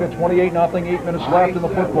Mountie's led at 28-0, 8 minutes left in the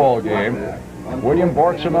football game. William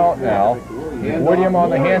barks him out now. William on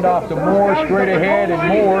the handoff to Moore, straight ahead, and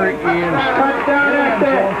Moore is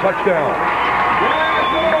touchdown.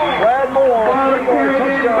 Brad Moore,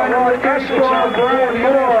 touchdown run. Essex on Brad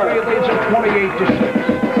Moore. It leads at 28-6.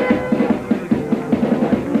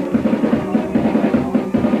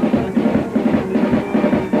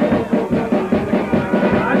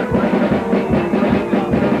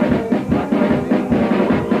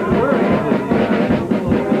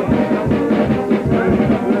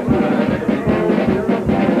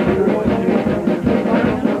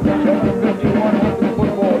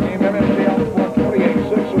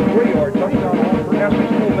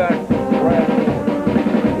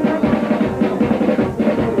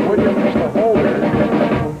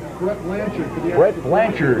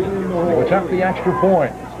 Blanchard to attempt the extra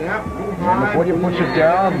point. And McWilliam puts it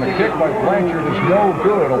down. The kick by Blanchard is no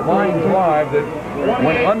good. A line drive that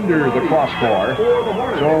went under the crossbar.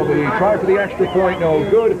 So the try for the extra point, no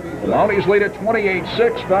good. The Mounties lead at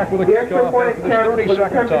 28-6. Back with a kickoff after this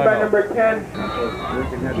 32nd timeout.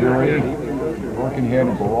 Jerry, Birkenhead,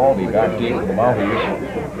 and Baraldi back deep with the Mounties.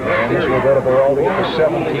 And this will go to Baraldi at the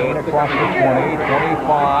 17, across the 20,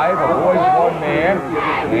 25, avoids one man,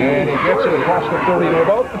 and he gets it across the 30 to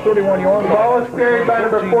about the 31-yard line. Ball is carried by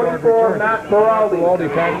number 44, Matt Baraldi. Baraldi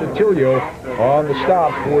back to Tilio on the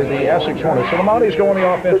stop for the Essex Hornets. So the Mounties go on the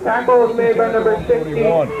offense. The tackle is made by number 60,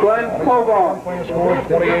 Glenn Koval. Playing score of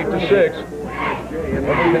 28-6.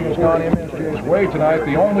 Everything has gone MSJ's way tonight.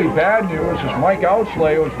 The only bad news is Mike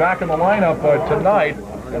Outsley, who's back in the lineup tonight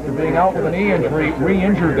after being out with a knee injury,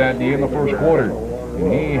 re-injured that knee in the first quarter.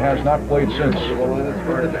 And he has not played since.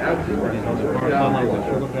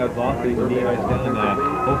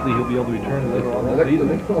 Hopefully he'll be able to return to this season.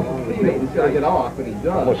 He's got to get off, but he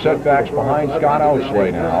does. Well, setbacks behind Scott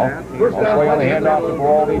Outsley now. Outsley on the handoff to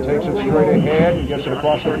Baraldi, takes it straight ahead, and gets it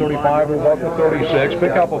across the 35 to about the 36.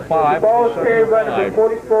 Pick up a 5. Ball is carried by number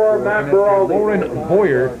 44, Matt Baraldi. Lauren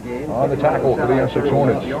Boyer on the tackle for the Essex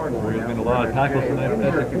Hornets. There's been a lot of tackles tonight for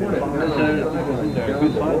Essex Hornets. That's a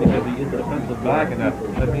good sign because he is the defensive back, and that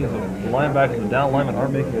means the linebackers and down linemen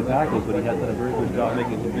aren't making the tackles, but he has done a very good job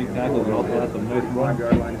making some big tackles and also has some nice runs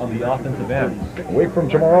on the offensive end. A week from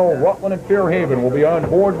tomorrow, Rutland and Fairhaven will be on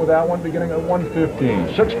board with that one beginning at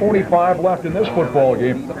 1:15. 6:45 left in this football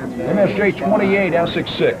game. MSJ 28, Essex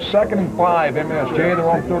 6. 2nd and 5, MSJ, their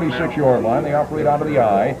own 36-yard line. They operate out of the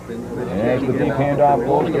eye. As the deep handoff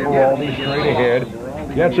goes to Baraldi straight ahead.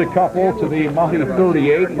 Gets a couple to the Mountie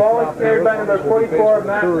 38. Ball is carried by number 44,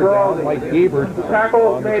 Matt Baraldi. Mike Gebert. The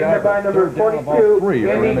tackle is made by number 42,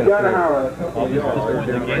 Andy Gunhauer. This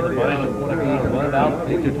is the game. The Mounties want to run it out,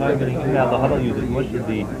 take their time getting in and out of the huddle, use as much of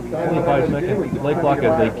the 25-second play clock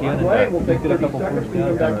as they can, and get a couple first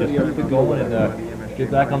downs and just keep it going and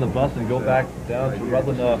get back on the bus and go back down to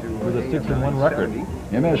Rutland with a 6-1 record.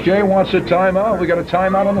 MSJ wants a timeout. We got a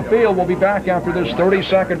timeout on the field. We'll be back after this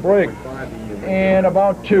 30-second break. And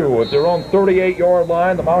about 2 at their own 38-yard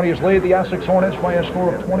line. The Mounties lead the Essex Hornets by a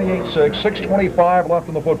score of 28-6. 6:25 left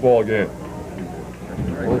in the football game.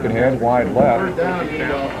 Looking ahead, wide left.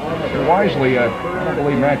 Wisely, I don't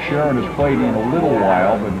believe Matt Sharon has played in a little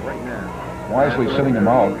while, but Wisely sitting him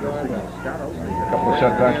out. A couple of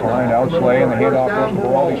setbacks behind Outsley, and the handoff goes to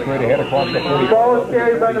Baraldi straight ahead across the 40. Ball is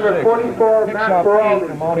carried by number 44, Matt Baraldi.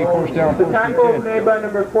 The Mountie first down. The tackle is made by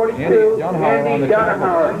number 42, Andy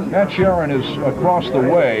Gunhauer. Matt Sharon is across the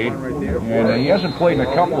way, and he hasn't played in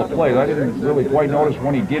a couple of plays. I didn't really quite notice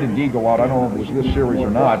when he did indeed go out. I don't know if it was this series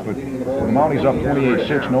or not, but the Mountie's up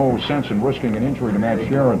 28-6. No sense in risking an injury to Matt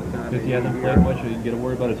Sharon. Because he hasn't played much, you get to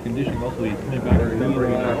worry about his condition. Also, he's coming back from injury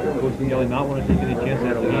now. Coach Healy not want to take any chances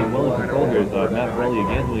after the game. Well in control here is Matt Baraldi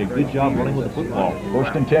again doing a good job running with the football.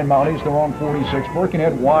 1st and 10 Mounties, they're on 46.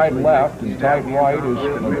 Birkenhead wide left, and tight right is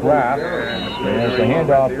McGrath. As the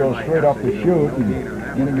handoff goes straight up the chute,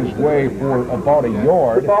 and getting his way for about a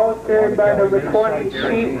yard. The ball is carried by number 20,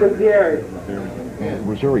 Chief Missouri.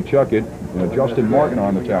 Missouri chuck it. Justin Martin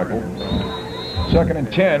on the tackle. 2nd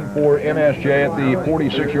and 10 for MSJ at the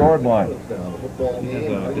 46-yard line. He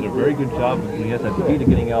did a very good job. He has that speed of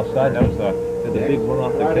getting outside. That was the big run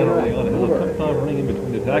off the counter early on. He was sometimes running in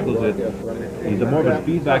between the tackles. He's more of a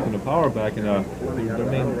speed back than a power back, and their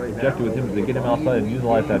main objective with him is to get him outside and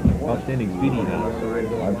utilize that outstanding speed he has.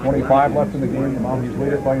 5:25 left in the game. The Mounties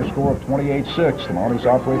lead it by a score of 28-6. The Mounties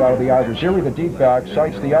operate out of the eye. Missouri, the deep back,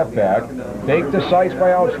 sights the F-back. Fake to sights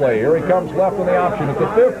by Outsley. Here he comes left on the option at the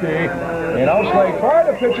 50. And Outsley tried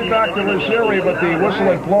to pitch it back to Missouri, but the whistle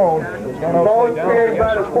had blown. Ball is carried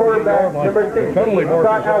by the quarterback, number 16,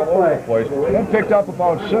 Scott Outsley. Then picked up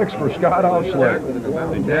about 6 for Scott Outsley.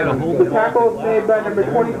 The tackle is made by number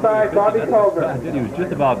 25, Bobby Culver. He was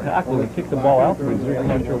just about tackled and kicked the ball out. I'm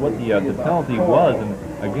not sure what the penalty was. And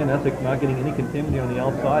again, Essex not getting any containment on the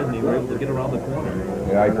outside, and they were able to get around the corner.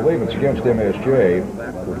 Yeah, I believe it's against MSJ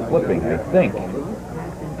for flipping, I think.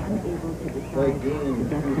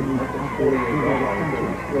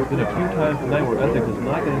 There's been a few times tonight where Essex is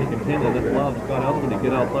not getting any containment. This allowed Scott Outsley to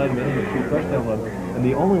get outside and make a 2 touchdown runs. And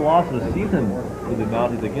the only loss of the season for the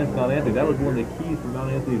Mounties against Mount Anthony, that was one of the keys for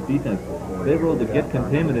Mount Anthony's defense. They were able to get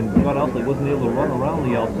containment, and Scott Outsley wasn't able to run around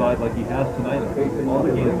the outside like he has tonight in all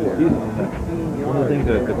the games this season. One of the things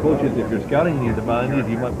that the coaches, if you're scouting these Mounties,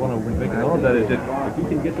 you might want to make a note of that, is that if you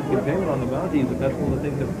can get some containment on the Mounties, that's one of the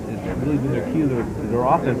things that has really been their key to their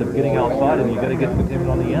offense of getting outside and you got to get containment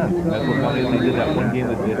on the end. That's what Mount Healy did that one game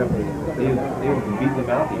that they beat the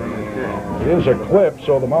Mounties. It is a clip,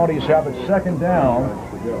 so the Mounties have it second down.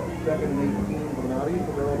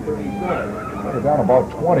 They're down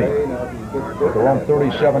about 20 at their own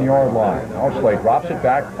 37-yard line. Ousley drops it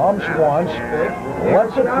back, pumps once,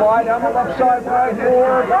 lets it fly down the left side right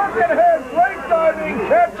for Birkenhead. Great diving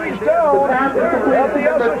catch. He's down at the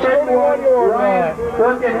Essex 31-yard line.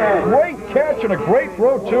 Great catch and a great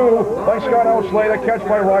throw, too, by Scott Ousley. The catch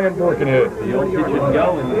by Ryan Birkenhead. The old pitch and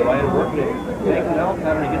go, and Ryan Birkenhead takes it out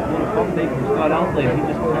pattern. He gets a little pump take from Scott Ousley. He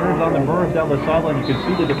just turns on the burns down the sideline. You can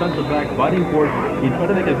see the defensive back fighting for it. He tried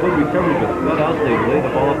to make a good recovery, but Scott Ousley laid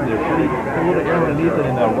the ball up there. Pretty a little air underneath it,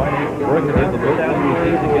 and Ryan Birkenhead, the go down to his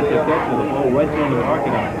knees and get the catch with the ball right on the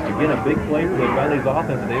marking on. Again, a big play for the Valley's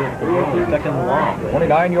offense. They were the second long.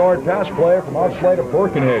 29-yard pass play from Ousley to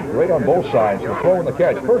Birkenhead. Great on both sides. The throw and the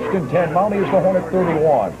catch. First and 10. Mounties the Hornet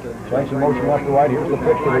 31. Saints in motion left to right. Here's the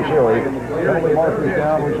pitch to Rosiri. Penalty markers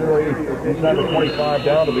down. Rosiri inside the 25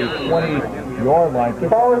 down to the 20-yard line.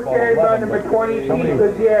 Ball is carried by number 20, Somebody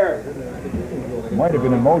might have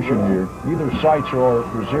been in motion here. Either Seitz or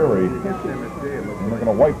Rosiri. And they're going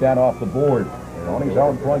to wipe that off the board. Mounties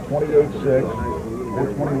out in front 28-6.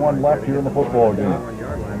 4:21 left here in the football game.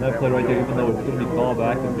 And that play right there, even though it's going to be called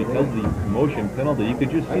back, and because of the motion penalty, you could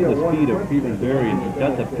just see the speed of Peter Rosiri, and he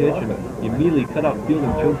got the pitch, and he immediately cut out field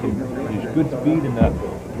and showed some good speed, and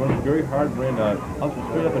running very hard, ran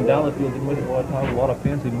straight up and down the field, didn't waste a lot of time, a lot of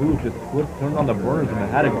fancy moves, just turned on the burners, and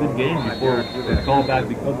had a good game before it was called back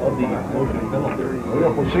because of the motion penalty.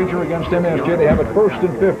 Real procedure against MSJ. They have it first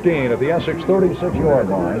and 15 at the Essex 36-yard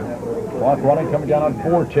line. Clock running, coming down on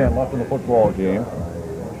 4:10 left in the football game.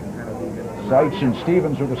 Seitz and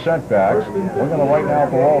Stevens are the setbacks. We're going to right now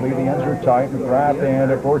for Aldi. The ends are tight. McGrath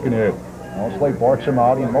and Birkenhead. Ousley barks him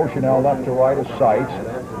out. In motion now left to right is Seitz.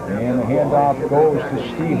 And the handoff goes to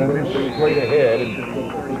Stevens straight ahead.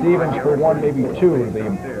 And Stevens for one, maybe two, to the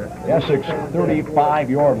Essex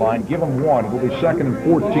 35-yard line. Give him one. It will be second and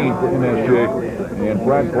 14 for MSJ. And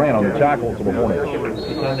Brad Grant on the tackle for the Hornets.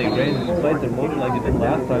 This time they ran inside their motion like they did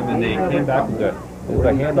last time, and they came back with a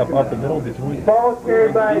hand up the middle between. Ball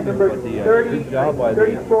carried by number 30,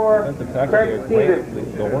 34, Craig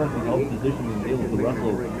Stevens. The Hornets in health position and able to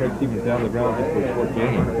wrestle Craig Stevens down the ground just for a short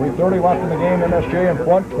game. 3:30 left in the game. MSJ in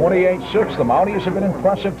front, 28-6. The Mounties have been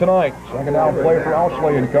impressive tonight. Second down play for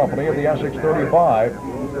Ousley and company at the Essex 35.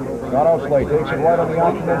 Scott Ousley takes it right on the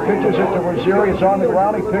option and pitches it to Rosiri. It's on the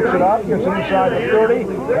ground. He picks it up, gets inside the 30,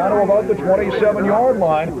 down to about the 27-yard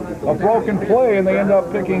line. A broken play, and they end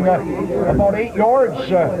up picking about 8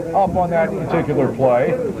 yards up on that particular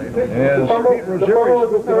play. As Pete Rosiri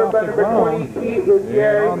scooped it off the ground.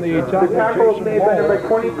 And on the tackle is made by number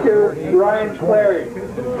 22, Ryan Clary.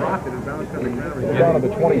 Down to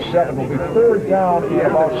the 27. Will be third down and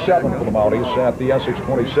about 7 for the Mounties at the Essex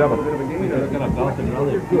 27. He's going to bounce it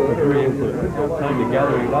another time to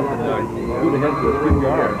gather it up and scoot ahead for 6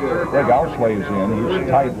 yards. Greg Ousley is in. He's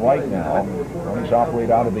tight right now. He's operate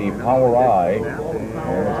out of the power eye.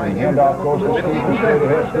 As the handoff goes to Stevens straight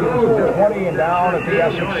ahead. Stevens to the 20 and down at the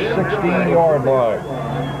Essex 16-yard line.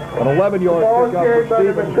 An 11-yard pickup for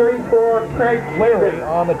Stevens. 34, Craig Clary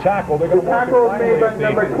on the tackle. They're going to work tackle made by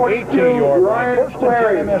number 22, 18-yard line. Ryan First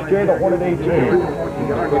and 10 MSJ, the Hornet 18.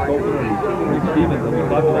 Stevens, and we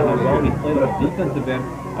talked about how well he played on the defensive end.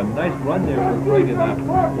 A nice run there from Craig, and looked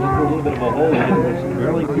for a little bit of a hole. He was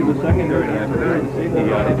barely through the secondary, and after the safety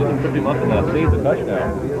guy, he just tripped him up and saved the touchdown.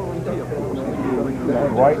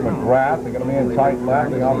 Right, McGrath. They're going to be in tight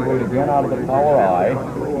left. They operate again out of the power eye.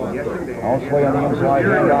 Ousley on the inside,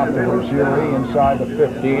 handoff to Rosiri inside the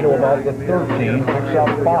 15 to about the 13. Picks up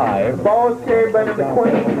 5. Ball is carried by number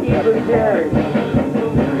 20, Stephen Jerry.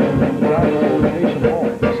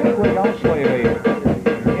 Greg Ousley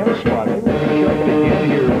in a spot. Maybe we can check it again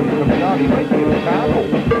here when he comes out. He might get a tackle.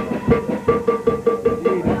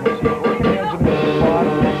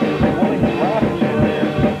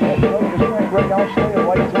 Greg Ousley a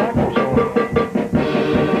right tackle, so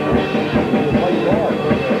right guard.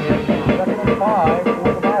 Second and 5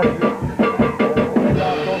 for the Mounties.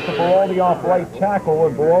 Goes to Beraldi off right tackle,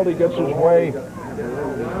 and Beraldi gets his way.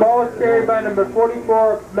 Ball is carried by number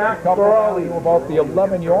 44, Matt Beraldi. To about the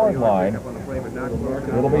 11-yard line.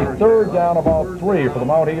 It'll be third down about 3 for the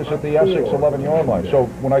Mounties at the Essex 11-yard line. So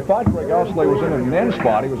when I thought Greg Ousley was in an end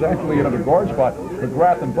spot, he was actually in a guard spot.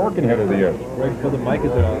 McGrath and Birkenhead are the edge. Greg for the Mike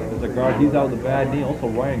is a guard. He's out with a bad knee. Also,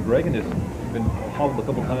 Ryan Gregan is been called a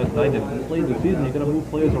couple times tonight. And late in the season, you're going to move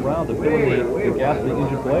players around to fill in the gaps of the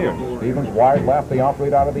injured players. Stevens wide left, they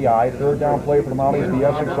operate out of the eye. Third down play for the Mounties, the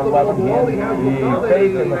Essex 11 hand. The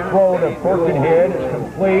fake and the throw to Birkenhead is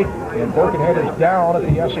complete, and Birkenhead is down at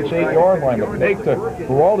the Essex 8-yard line. The fake to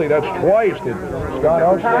Giraldi, that's twice. Scott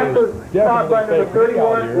Archway is definitely fake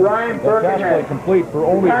out here. That pass play complete for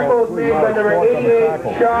only about 3 yards. Number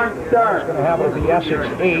 88, Sean Starr. It's going to happen at the Essex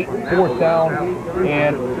 8, fourth down,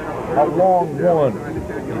 and a long one. He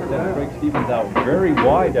sent Craig Stevens out very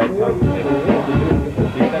wide that time. He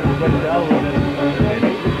sent him right down and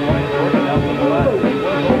Ryan working out to the left.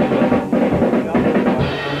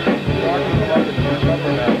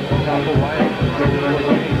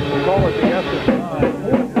 We call it the Essex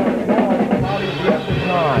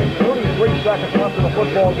 9. 33 seconds left in the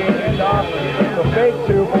football game. And the fake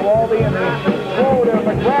to Giraldi and the throw to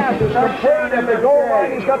McGrath is complete at the goal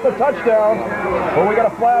line. He's got the touchdown. But we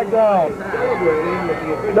got a flag down.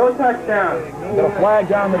 No touchdown. We got a flag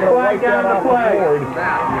down. They're going to write that off the board.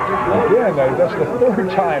 Again, that's the third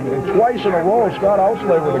time. And twice in a row, Scott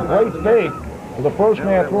Ousley with a great fake. For the first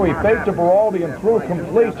man through, he faked to Giraldi and threw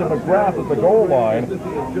complete to McGrath at the goal line.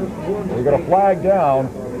 We got a flag down.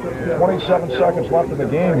 27 seconds left in the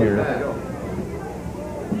game here.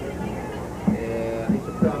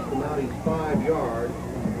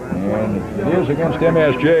 And it is against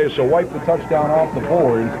MSJ, so wipe the touchdown off the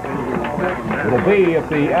board. It'll be at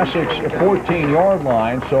the Essex 14-yard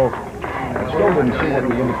line, so I still didn't see what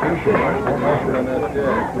the indication was.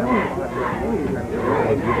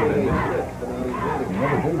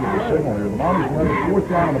 Never did get the signal here. The Mounties run the fourth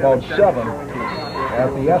down and about 7 at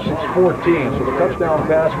the Essex 14. So the touchdown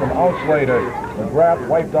pass from Ousley to McGrath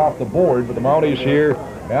wiped off the board, but the Mounties here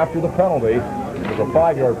after the penalty. It was a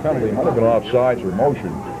 5-yard penalty. Might have been offsides or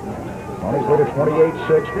motion. Mounties lead at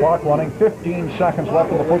 28-6. Clock running. 15 seconds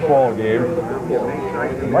left in the football game.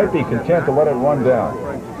 They might be content to let it run down.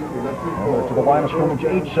 To the line of scrimmage,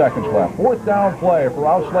 8 seconds left. Fourth down play for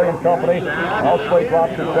Ousley and company. Ousley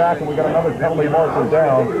drops it back, and we got another penalty marker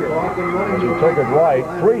down as he took it right.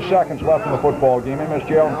 3 seconds left in the football game.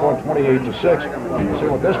 MSJ on front 28-6. See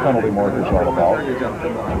what this penalty marker is all about.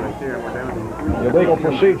 Illegal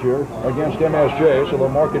procedure against MSJ, so they'll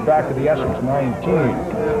mark it back to the Essex 19.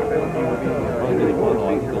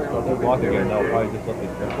 Walk again now, probably just let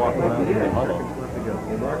the walk around in the huddle.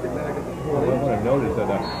 I want to notice that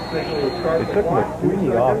they took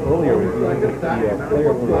McQueenie off earlier with the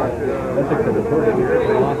player from Essex that was hurt in the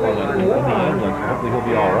ambulance. Hopefully he'll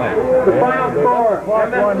be all right. The final score,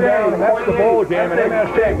 Clock run down, and that's the bowl game. And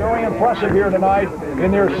MSJ very impressive here tonight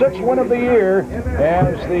in their 6th win of the year.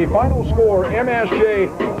 As the final score, MSJ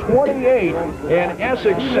 28 and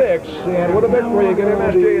Essex 6. And with a victory again,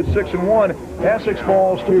 MSJ at 6-1. Essex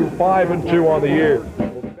falls to 5-2 on the year.